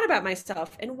me feel bad about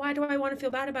myself. And why do I want to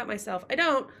feel bad about myself? I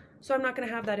don't. So I'm not going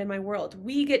to have that in my world.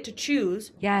 We get to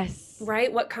choose. Yes.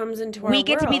 Right? What comes into our world. We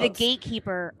get to be the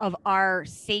gatekeeper of our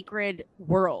sacred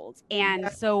world. And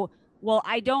so, well,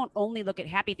 I don't only look at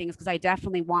happy things, because I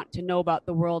definitely want to know about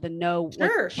the world and know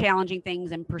like, challenging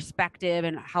things and perspective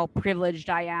and how privileged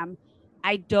I am.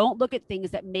 I don't look at things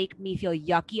that make me feel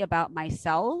yucky about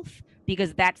myself,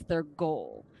 because that's their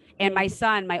goal. And my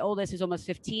son, my oldest, who's almost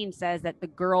 15, says that the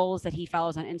girls that he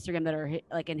follows on Instagram that are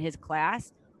like in his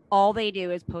class, all they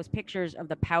do is post pictures of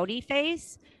the pouty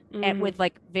face and with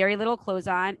like very little clothes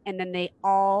on. And then they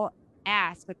all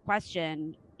ask a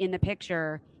question in the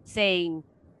picture saying,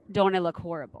 don't I look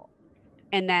horrible?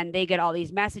 And then they get all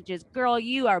these messages, girl,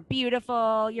 you are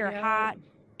beautiful, you're hot.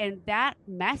 And that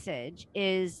message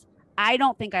is, I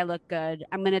don't think I look good.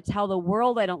 I'm going to tell the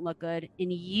world I don't look good,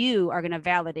 and you are going to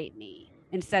validate me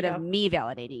instead of me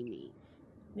validating me.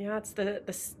 Yeah, it's the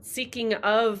seeking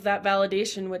of that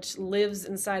validation, which lives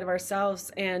inside of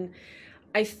ourselves. And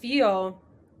I feel,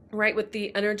 right, with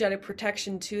the energetic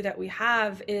protection too that we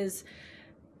have, is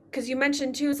because you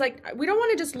mentioned too, is like, we don't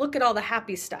want to just look at all the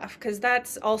happy stuff, because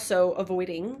that's also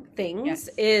avoiding things.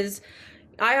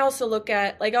 I also look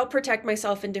at, like, I'll protect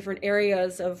myself in different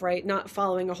areas of, right, not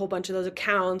following a whole bunch of those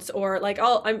accounts, or like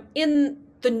I'm in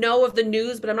the know of the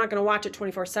news, but I'm not going to watch it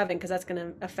 24/7 because that's going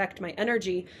to affect my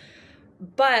energy.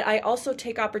 But I also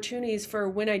take opportunities for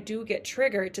when I do get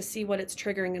triggered to see what it's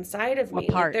triggering inside of me.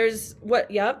 Like there's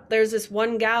this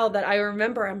one gal that I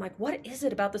remember. I'm like, what is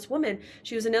it about this woman?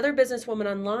 She was another businesswoman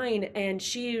online, and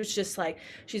she was just like,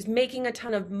 she's making a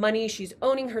ton of money. She's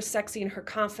owning her sexy and her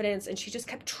confidence, and she just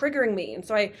kept triggering me. And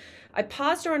so I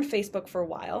paused her on Facebook for a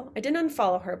while. I didn't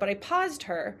unfollow her, but I paused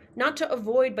her, not to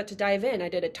avoid, but to dive in. I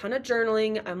did a ton of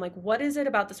journaling. I'm like, what is it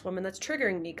about this woman that's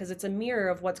triggering me? Because it's a mirror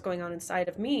of what's going on inside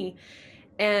of me.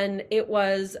 And it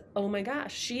was, oh my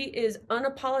gosh, she is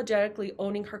unapologetically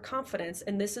owning her confidence.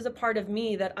 And this is a part of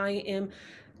me that I am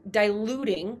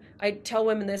diluting. I tell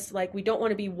women this, like, we don't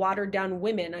want to be watered down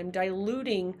women. I'm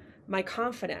diluting my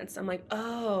confidence. I'm like,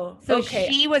 oh, So okay.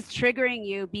 she was triggering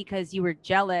you because you were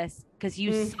jealous because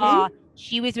you Mhm. saw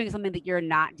she was doing something that you're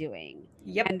not doing.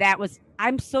 Yep. And that was,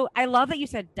 I love that you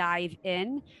said dive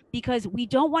in, because we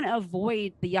don't want to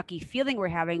avoid the yucky feeling we're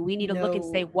having. We need to look and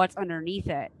say No. what's underneath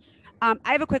it. I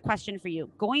have a quick question for you.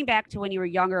 Going back to when you were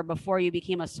younger, before you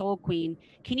became a soul queen,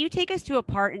 can you take us to a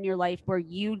part in your life where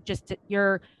you just,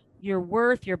 your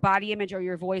worth, your body image, or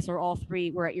your voice, or all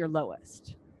three were at your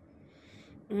lowest?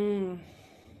 Where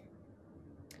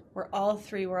all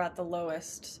three were at the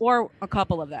lowest. Or a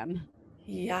couple of them.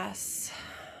 Yes.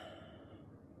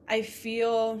 I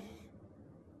feel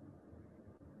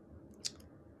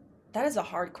that is a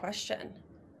hard question.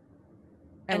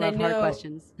 I love hard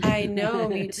questions. I know,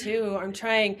 me too. I'm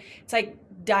trying. It's like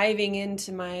diving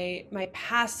into my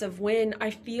past of when I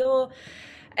feel,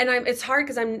 and it's hard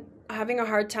because I'm having a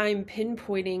hard time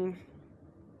pinpointing.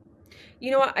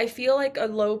 You know what? I feel like a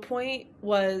low point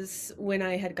was when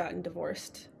I had gotten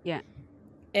divorced. Yeah.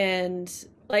 And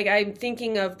like I'm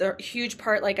thinking of the huge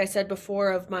part, like I said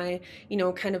before, of my,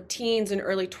 kind of teens and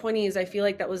early 20s. I feel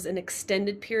like that was an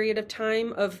extended period of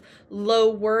time of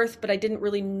low worth, but I didn't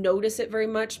really notice it very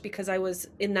much because I was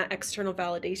in that external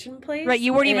validation place. Right.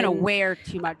 You weren't even aware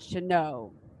too much to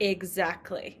know.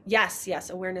 Exactly. Yes.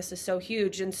 Awareness is so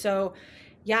huge. And so,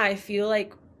 yeah, I feel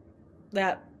like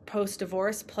that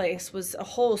post-divorce place was a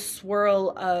whole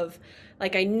swirl of,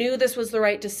 like, I knew this was the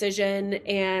right decision,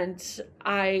 and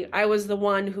I was the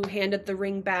one who handed the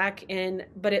ring back,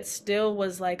 but it still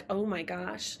was like, oh my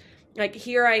gosh, like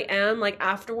here I am, like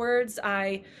afterwards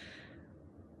I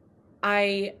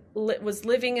was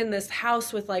living in this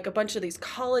house with like a bunch of these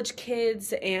college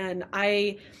kids, and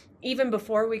even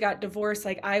before we got divorced,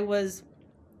 like I was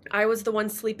the one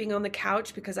sleeping on the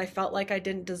couch because I felt like I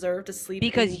didn't deserve to sleep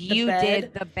because in the you bed.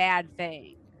 did the bad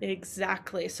thing.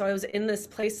 Exactly. So I was in this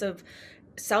place of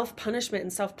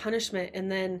self-punishment,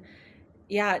 and then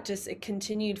it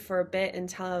continued for a bit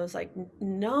until I was like,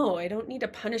 no, I don't need to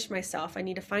punish myself. I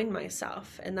need to find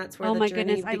myself. And that's where the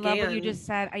journey began. I love what you just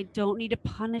said. I don't need to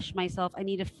punish myself. I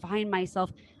need to find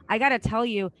myself. I got to tell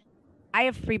you, I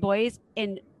have 3 boys,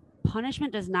 and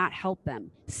punishment does not help them.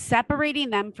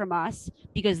 Separating them from us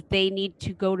because they need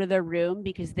to go to their room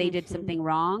because they did something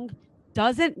wrong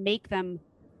doesn't make them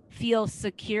feel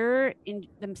secure in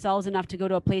themselves enough to go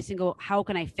to a place and go, how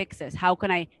can I fix this? How can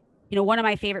I, one of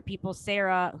my favorite people,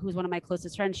 Sarah, who's one of my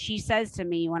closest friends, she says to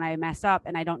me when I mess up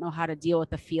and I don't know how to deal with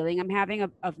the feeling I'm having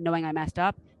of knowing I messed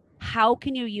up, how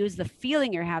can you use the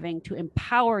feeling you're having to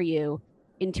empower you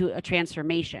into a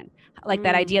transformation? Like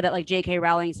that idea that like J.K.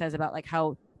 Rowling says about like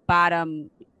how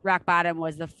rock bottom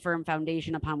was the firm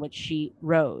foundation upon which she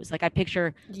rose. Like I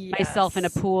picture myself in a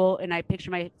pool, and I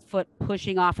picture my foot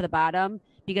pushing off of the bottom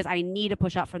because I need to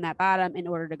push up from that bottom in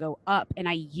order to go up. And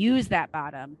I use that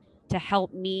bottom to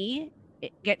help me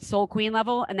get soul queen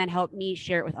level and then help me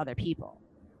share it with other people.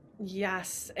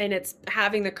 Yes. And it's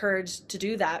having the courage to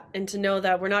do that and to know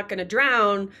that we're not going to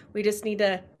drown. We just need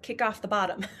to kick off the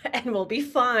bottom and we'll be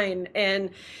fine.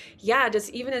 And just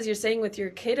even as you're saying with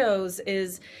your kiddos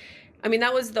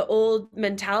that was the old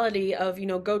mentality of,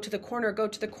 go to the corner.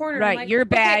 Right. Like, you're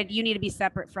bad. Okay. You need to be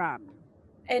separate from.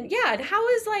 And how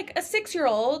is like a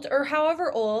 6-year-old or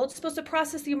however old supposed to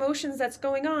process the emotions that's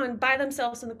going on by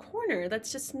themselves in the corner?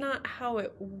 That's just not how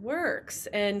it works.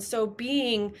 And so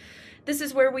this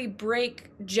is where we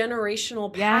break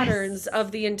generational patterns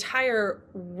of the entire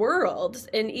world,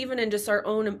 and even in just our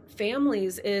own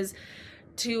families, is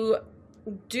to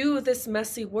do this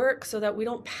messy work so that we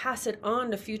don't pass it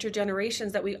on to future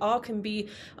generations, that we all can be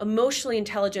emotionally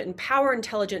intelligent and power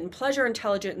intelligent and pleasure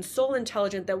intelligent and soul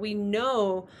intelligent, that we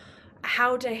know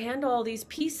how to handle all these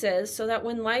pieces so that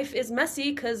when life is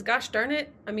messy, because gosh darn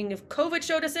it, if COVID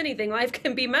showed us anything, life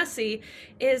can be messy,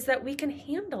 is that we can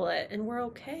handle it and we're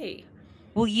okay.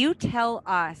 Will you tell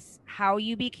us how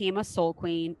you became a soul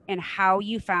queen and how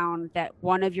you found that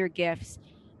one of your gifts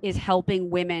is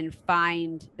helping women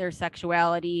find their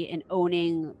sexuality and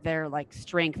owning their like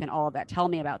strength and all of that? Tell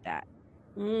me about that.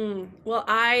 Well,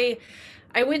 I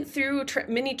went through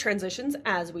many transitions,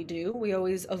 as we do. We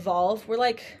always evolve. We're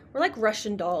like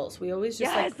Russian dolls. We always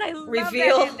just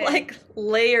reveal like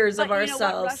layers of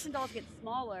ourselves. Russian dolls get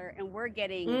smaller and we're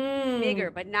getting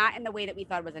bigger, but not in the way that we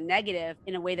thought was a negative,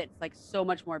 in a way that's like so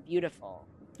much more beautiful.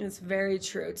 It's very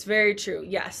true.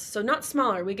 Yes. So not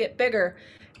smaller, we get bigger.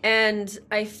 And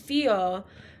I feel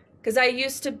Because I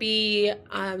used to be,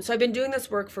 so I've been doing this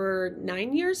work for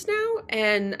 9 years now,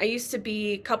 and I used to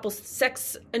be couples,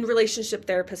 sex and relationship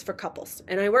therapist for couples,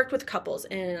 and I worked with couples,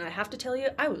 and I have to tell you,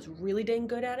 I was really dang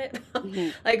good at it,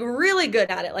 like really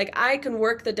good at it. Like I can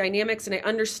work the dynamics, and I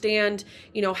understand,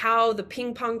 how the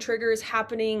ping pong trigger is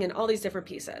happening, and all these different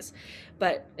pieces.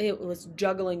 But it was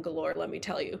juggling galore, let me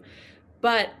tell you.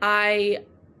 But I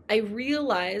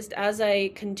realized as I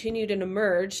continued and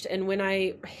emerged, and when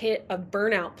I hit a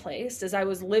burnout place, as I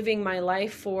was living my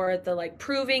life for the like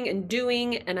proving and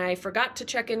doing, and I forgot to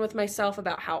check in with myself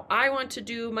about how I want to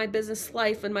do my business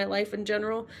life and my life in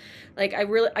general. Like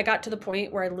I got to the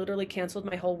point where I literally canceled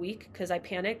my whole week because I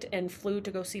panicked and flew to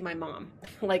go see my mom.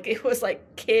 Like it was like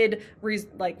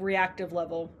reactive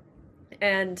level.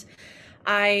 And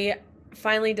I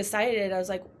finally decided, I was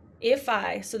like,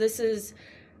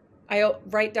 I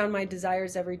write down my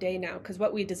desires every day now, because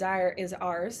what we desire is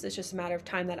ours. It's just a matter of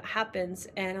time that it happens.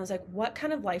 And I was like, what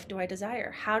kind of life do I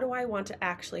desire? How do I want to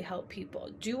actually help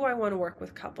people? Do I want to work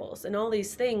with couples and all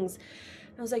these things?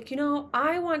 And I was like,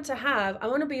 I want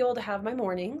to be able to have my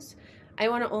mornings. I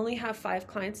want to only have 5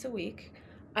 clients a week.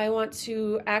 I want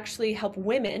to actually help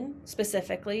women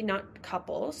specifically, not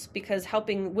couples, because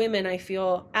helping women, I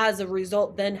feel, as a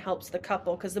result, then helps the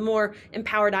couple, because the more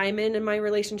empowered I'm in my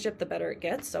relationship, the better it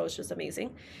gets. So it's just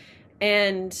amazing.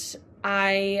 And then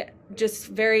I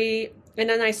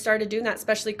started doing that,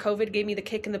 especially COVID gave me the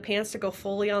kick in the pants to go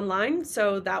fully online.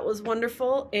 So that was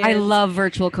wonderful. And I love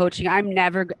virtual coaching. I'm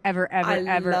never, ever,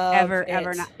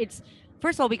 ever not. It's,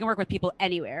 first of all, we can work with people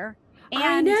anywhere. And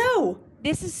I know.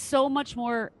 This is so much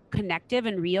more connective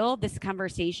and real, this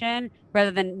conversation, rather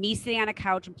than me sitting on a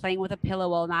couch and playing with a pillow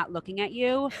while not looking at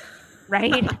you.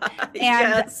 Right.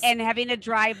 And having to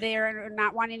drive there and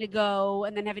not wanting to go,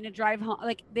 and then having to drive home.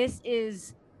 Like, this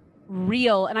is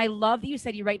real. And I love that you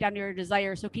said you write down your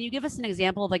desires. So can you give us an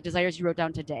example of like desires you wrote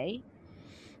down today?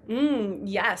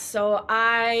 Yes. So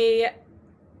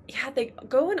they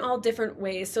go in all different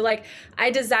ways. So like I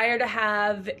desire to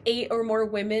have 8 or more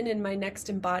women in my next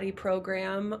Embody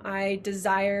program. I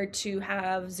desire to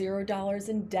have $0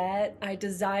 in debt. I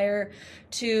desire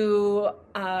to,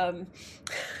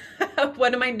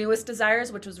 one of my newest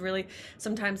desires, which was really,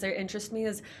 sometimes they interest me,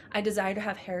 is I desire to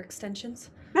have hair extensions.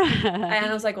 And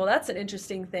I was like, well, that's an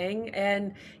interesting thing.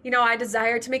 And, I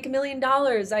desire to make $1 million.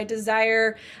 I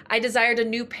desired a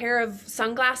new pair of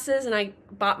sunglasses, and I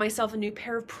bought myself a new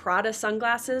pair of Prada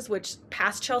sunglasses, which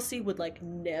past Chelsea would like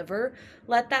never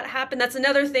let that happen. That's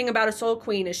another thing about a soul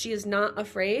queen, is she is not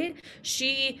afraid.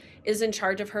 She is in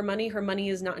charge of her money. Her money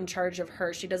is not in charge of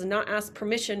her. She does not ask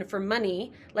permission for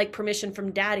money, like permission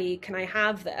from daddy. Can I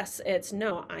have this? It's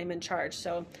no, I'm in charge.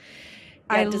 So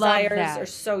yeah, desires are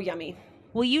so yummy.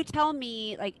 Will you tell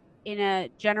me, like, in a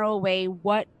general way,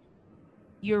 what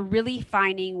you're really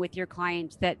finding with your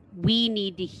clients that we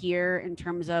need to hear in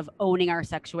terms of owning our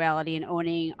sexuality and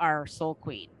owning our soul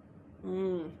queen?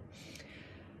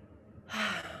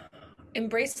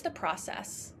 Embrace the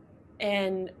process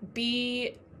and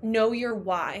know your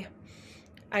why.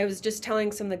 I was just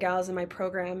telling some of the gals in my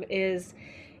program is,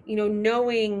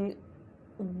 knowing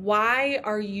why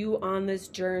are you on this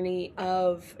journey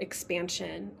of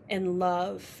expansion and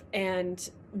love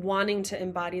and wanting to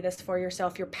embody this for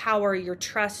yourself, your power, your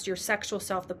trust, your sexual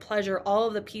self, the pleasure, all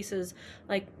of the pieces.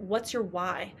 Like, what's your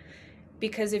why?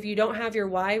 Because if you don't have your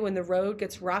why, when the road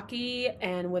gets rocky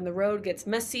and when the road gets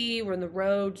messy, when the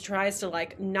road tries to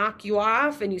like knock you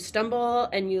off and you stumble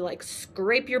and you like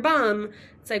scrape your bum,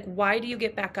 it's like, why do you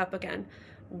get back up again?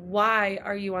 Why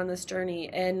are you on this journey?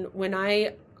 And when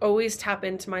I always tap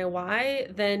into my why,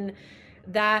 then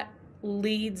that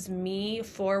leads me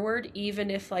forward, even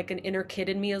if like an inner kid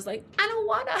in me is like, I don't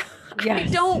wanna. Yes.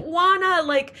 I don't wanna.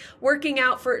 Like, working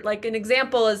out, for like an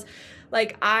example is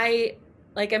like I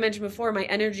mentioned before, my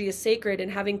energy is sacred,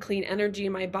 and having clean energy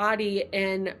in my body,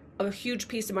 and a huge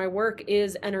piece of my work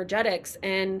is energetics.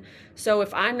 And so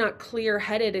if I'm not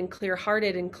clear-headed and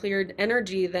clear-hearted and cleared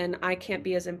energy, then I can't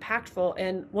be as impactful.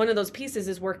 And one of those pieces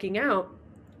is working out.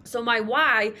 So my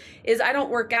why is I don't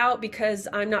work out because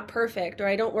I'm not perfect, or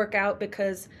I don't work out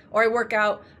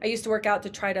I used to work out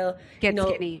to try to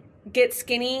get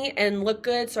skinny and look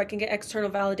good so I can get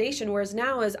external validation. Whereas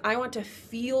now is I want to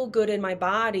feel good in my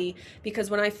body,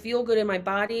 because when I feel good in my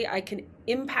body, I can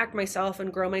impact myself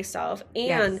and grow myself,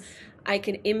 and I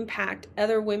can impact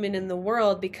other women in the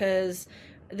world, because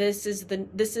this is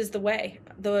the way.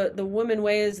 The woman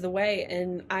way is the way,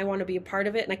 and I want to be a part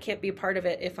of it, and I can't be a part of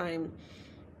it if I'm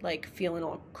like feeling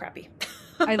all crappy.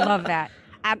 I love that.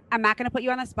 I'm not going to put you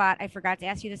on the spot. I forgot to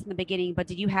ask you this in the beginning, but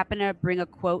did you happen to bring a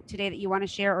quote today that you want to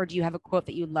share, or do you have a quote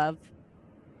that you love?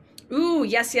 Ooh,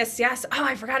 yes, yes, yes. Oh,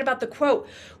 I forgot about the quote.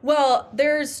 Well,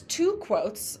 there's two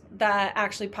quotes that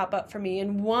actually pop up for me.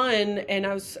 And one, and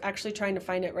I was actually trying to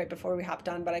find it right before we hopped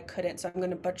on, but I couldn't, so I'm going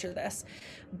to butcher this.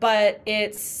 But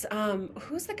it's,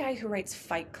 who's the guy who writes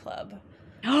Fight Club?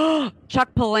 Chuck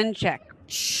Palahniuk.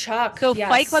 Chuck, So yes.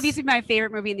 Fight Club used to be my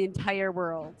favorite movie in the entire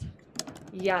world.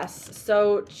 Yes.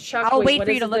 So Chuck, I'll wait, wait what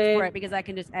for you is to his look for name? it because I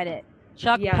can just edit.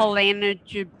 Chuck Yeah.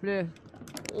 Palahniuk.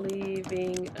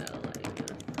 Leaving LA.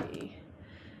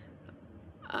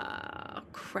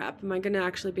 Crap. Am I going to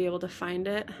actually be able to find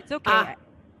it? It's okay.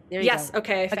 There you yes. go.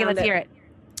 Okay. I found let's hear it.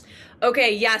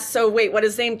 Okay, yes. So wait, what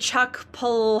is his name? Chuck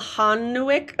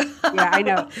Palahniuk? Yeah, I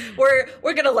know.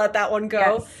 We're gonna let that one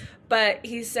go. Yes. But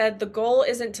he said the goal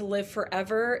isn't to live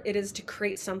forever; it is to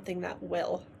create something that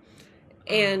will.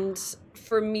 And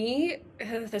for me,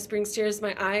 this brings tears to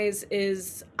my eyes.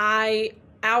 Is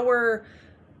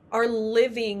our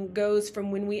living goes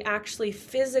from when we actually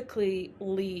physically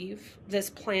leave this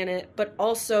planet, but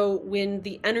also when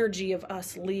the energy of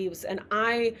us leaves. And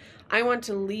I want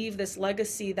to leave this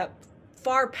legacy that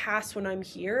far past when I'm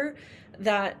here,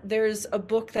 that there's a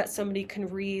book that somebody can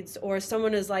read, or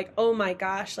someone is like, oh my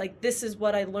gosh, like this is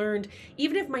what I learned,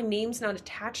 even if my name's not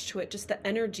attached to it, just the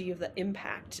energy of the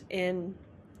impact. And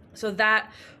so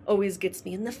that always gets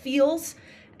me in the feels.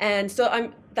 And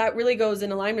so that really goes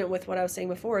in alignment with what I was saying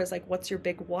before, is like, what's your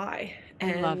big why?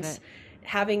 And I love it.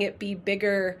 Having it be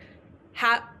bigger,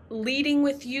 leading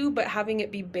with you, but having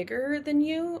it be bigger than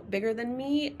you, bigger than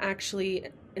me, actually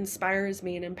inspires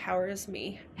me and empowers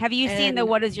me. Have you seen the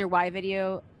What Is Your Why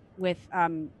video with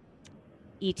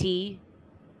E.T.?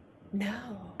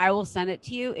 No. I will send it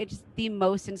to you. It's the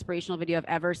most inspirational video I've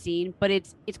ever seen, but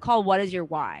it's called What Is Your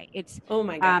Why? It's oh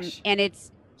my gosh. And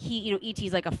it's E.T.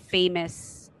 is like a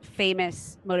famous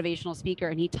motivational speaker,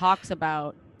 and he talks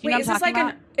about is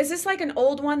this like an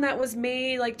old one that was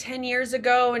made like 10 years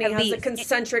ago, and he has the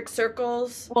concentric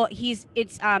circles? Well,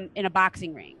 it's in a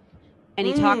boxing ring, and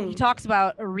he talks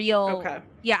about a real. Okay.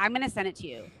 Yeah, I'm gonna send it to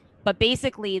you. But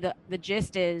basically, the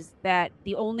gist is that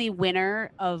the only winner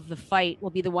of the fight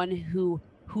will be the one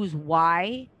whose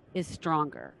why is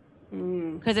stronger,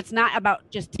 because it's not about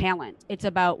just talent. It's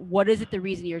about what is it the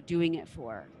reason you're doing it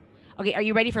for. Okay, are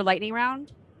you ready for lightning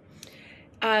round?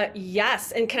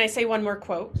 Yes. And can I say one more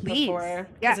quote? Please. Before?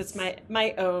 Because it's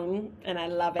my own, and I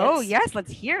love it. Oh, yes.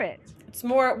 Let's hear it. It's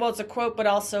more, well, it's a quote, but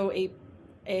also a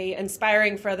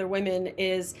inspiring for other women.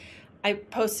 Is, I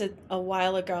posted a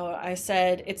while ago, I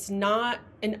said, it's not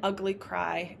an ugly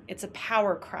cry. It's a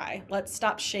power cry. Let's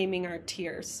stop shaming our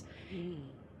tears.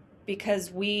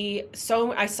 Because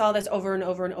I saw this over and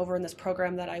over and over in this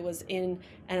program that I was in,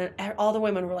 and all the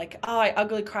women were like, oh, I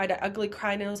ugly cried.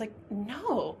 And I was like,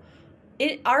 no.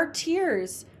 Our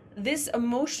tears, this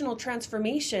emotional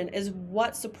transformation is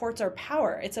what supports our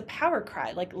power. It's a power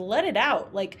cry. Like, let it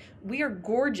out. Like, we are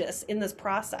gorgeous in this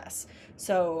process.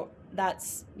 So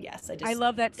that's, yes, I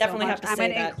love that definitely so much. I'm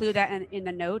going to include that in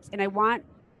the notes. And I want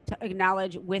to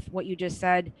acknowledge with what you just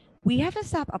said, we have to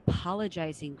stop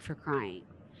apologizing for crying.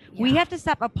 Yeah. We have to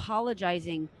stop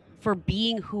apologizing for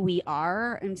being who we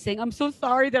are and saying, I'm so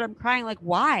sorry that I'm crying. Like,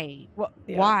 why?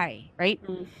 Why? Right?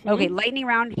 Mm-hmm. Okay, lightning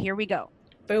round. Here we go.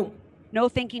 Boom. No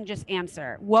thinking, just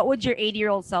answer. What would your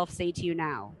 80-year-old self say to you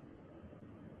now?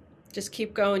 Just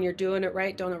keep going. You're doing it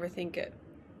right. Don't overthink it.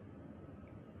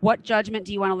 What judgment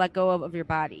do you want to let go of your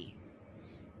body?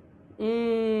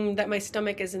 That my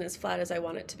stomach isn't as flat as I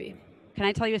want it to be. Can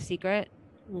I tell you a secret?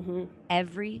 Mm-hmm.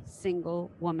 Every single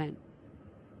woman,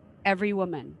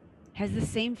 has the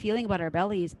same feeling about our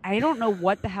bellies. I don't know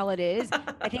what the hell it is.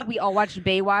 I think we all watched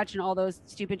Baywatch and all those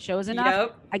stupid shows enough.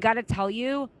 Yep. I got to tell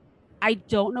you, I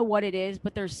don't know what it is,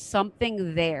 but there's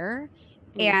something there.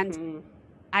 And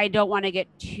I don't want to get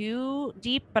too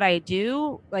deep, but I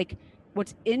do. Like,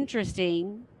 what's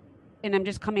interesting, and I'm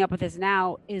just coming up with this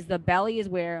now, is the belly is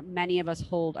where many of us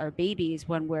hold our babies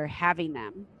when we're having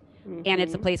them. And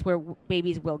it's a place where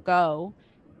babies will go.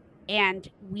 And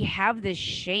we have this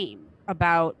shame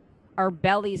about our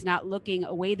bellies not looking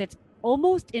a way that's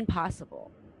almost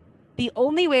impossible. The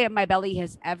only way my belly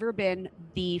has ever been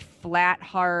the flat,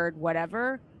 hard,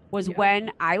 whatever, was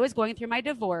when I was going through my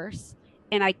divorce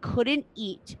and I couldn't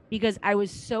eat because I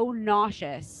was so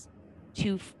nauseous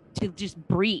to just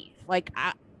breathe. Like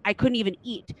I couldn't even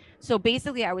eat. So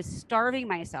basically I was starving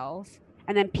myself.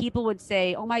 And then people would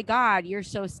say, oh my God, you're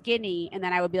so skinny. And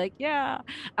then I would be like, yeah.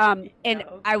 And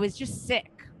I was just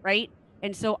sick, right?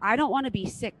 And so I don't want to be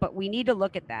sick, but we need to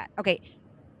look at that. Okay.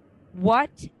 What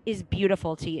is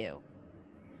beautiful to you?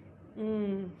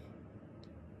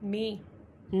 Me.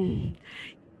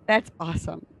 That's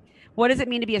awesome. What does it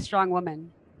mean to be a strong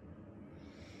woman?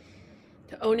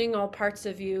 Owning all parts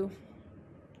of you,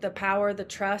 the power, the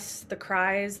trust, the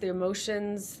cries, the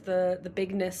emotions, the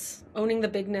bigness, owning the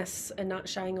bigness and not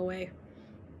shying away.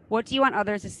 What do you want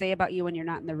others to say about you when you're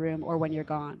not in the room or when you're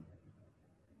gone?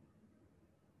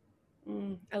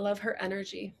 I love her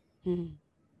energy.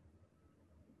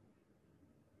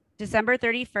 December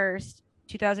 31st,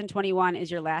 2021 is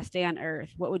your last day on earth.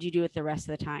 What would you do with the rest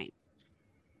of the time?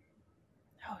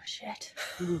 Oh, shit.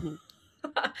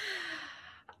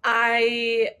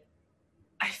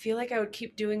 I feel like I would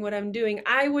keep doing what I'm doing.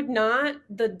 I would not.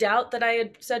 The doubt that I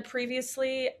had said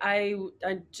previously,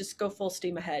 I'd just go full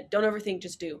steam ahead. Don't overthink,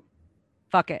 just do.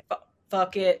 Fuck it.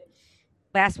 Fuck it.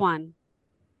 Last one.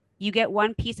 You get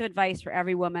one piece of advice for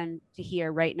every woman to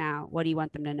hear right now. What do you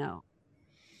want them to know?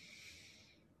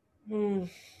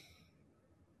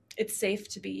 It's safe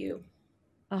to be you.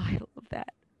 Oh, I love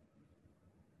that.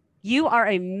 You are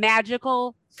a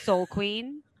magical soul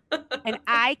queen, and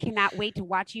I cannot wait to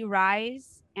watch you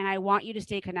rise. And I want you to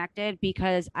stay connected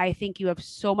because I think you have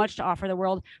so much to offer the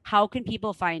world. How can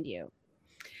people find you?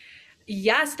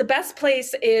 Yes, the best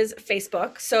place is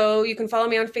Facebook. So you can follow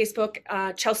me on Facebook,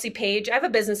 Chelsea Page. I have a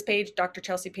business page, Dr.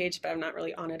 Chelsea Page, but I'm not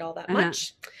really on it all that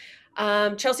much.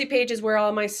 Chelsea Page is where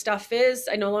all my stuff is.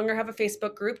 I no longer have a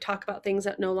Facebook group. Talk about things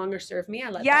that no longer serve me. I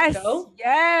let that go.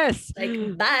 Yes.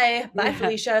 Like, bye,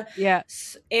 Felicia. Yeah.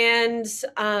 And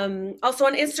also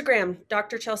on Instagram,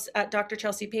 Dr.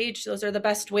 Chelsea Page. Those are the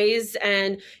best ways.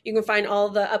 And you can find all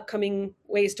the upcoming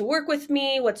ways to work with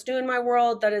me, what's new in my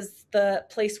world. That is the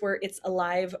place where it's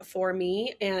alive for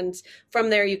me. And from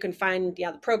there, you can find,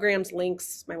 the programs,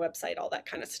 links, my website, all that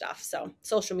kind of stuff. So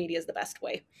social media is the best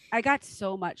way. I got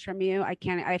so much from you. I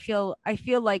feel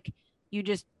like you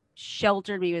just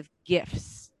sheltered me with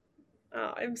gifts.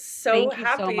 Oh, I'm so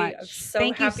happy. So much. I'm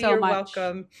so happy you're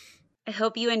welcome. I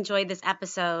hope you enjoyed this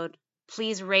episode.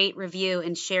 Please rate, review,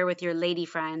 and share with your lady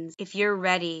friends. If you're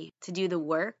ready to do the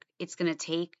work it's going to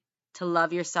take to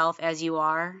love yourself as you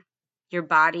are, your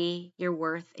body, your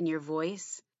worth, and your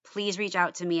voice, please reach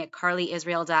out to me at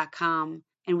carlyisrael.com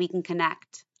and we can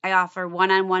connect. I offer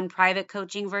one-on-one private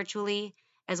coaching virtually,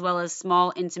 as well as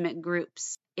small, intimate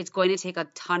groups. It's going to take a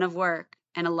ton of work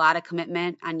and a lot of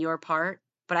commitment on your part,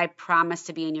 but I promise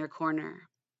to be in your corner.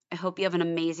 I hope you have an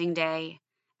amazing day,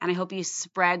 and I hope you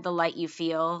spread the light you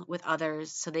feel with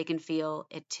others so they can feel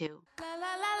it too. La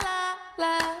la la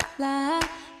la la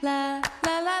la la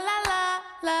la la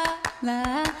la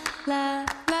la la.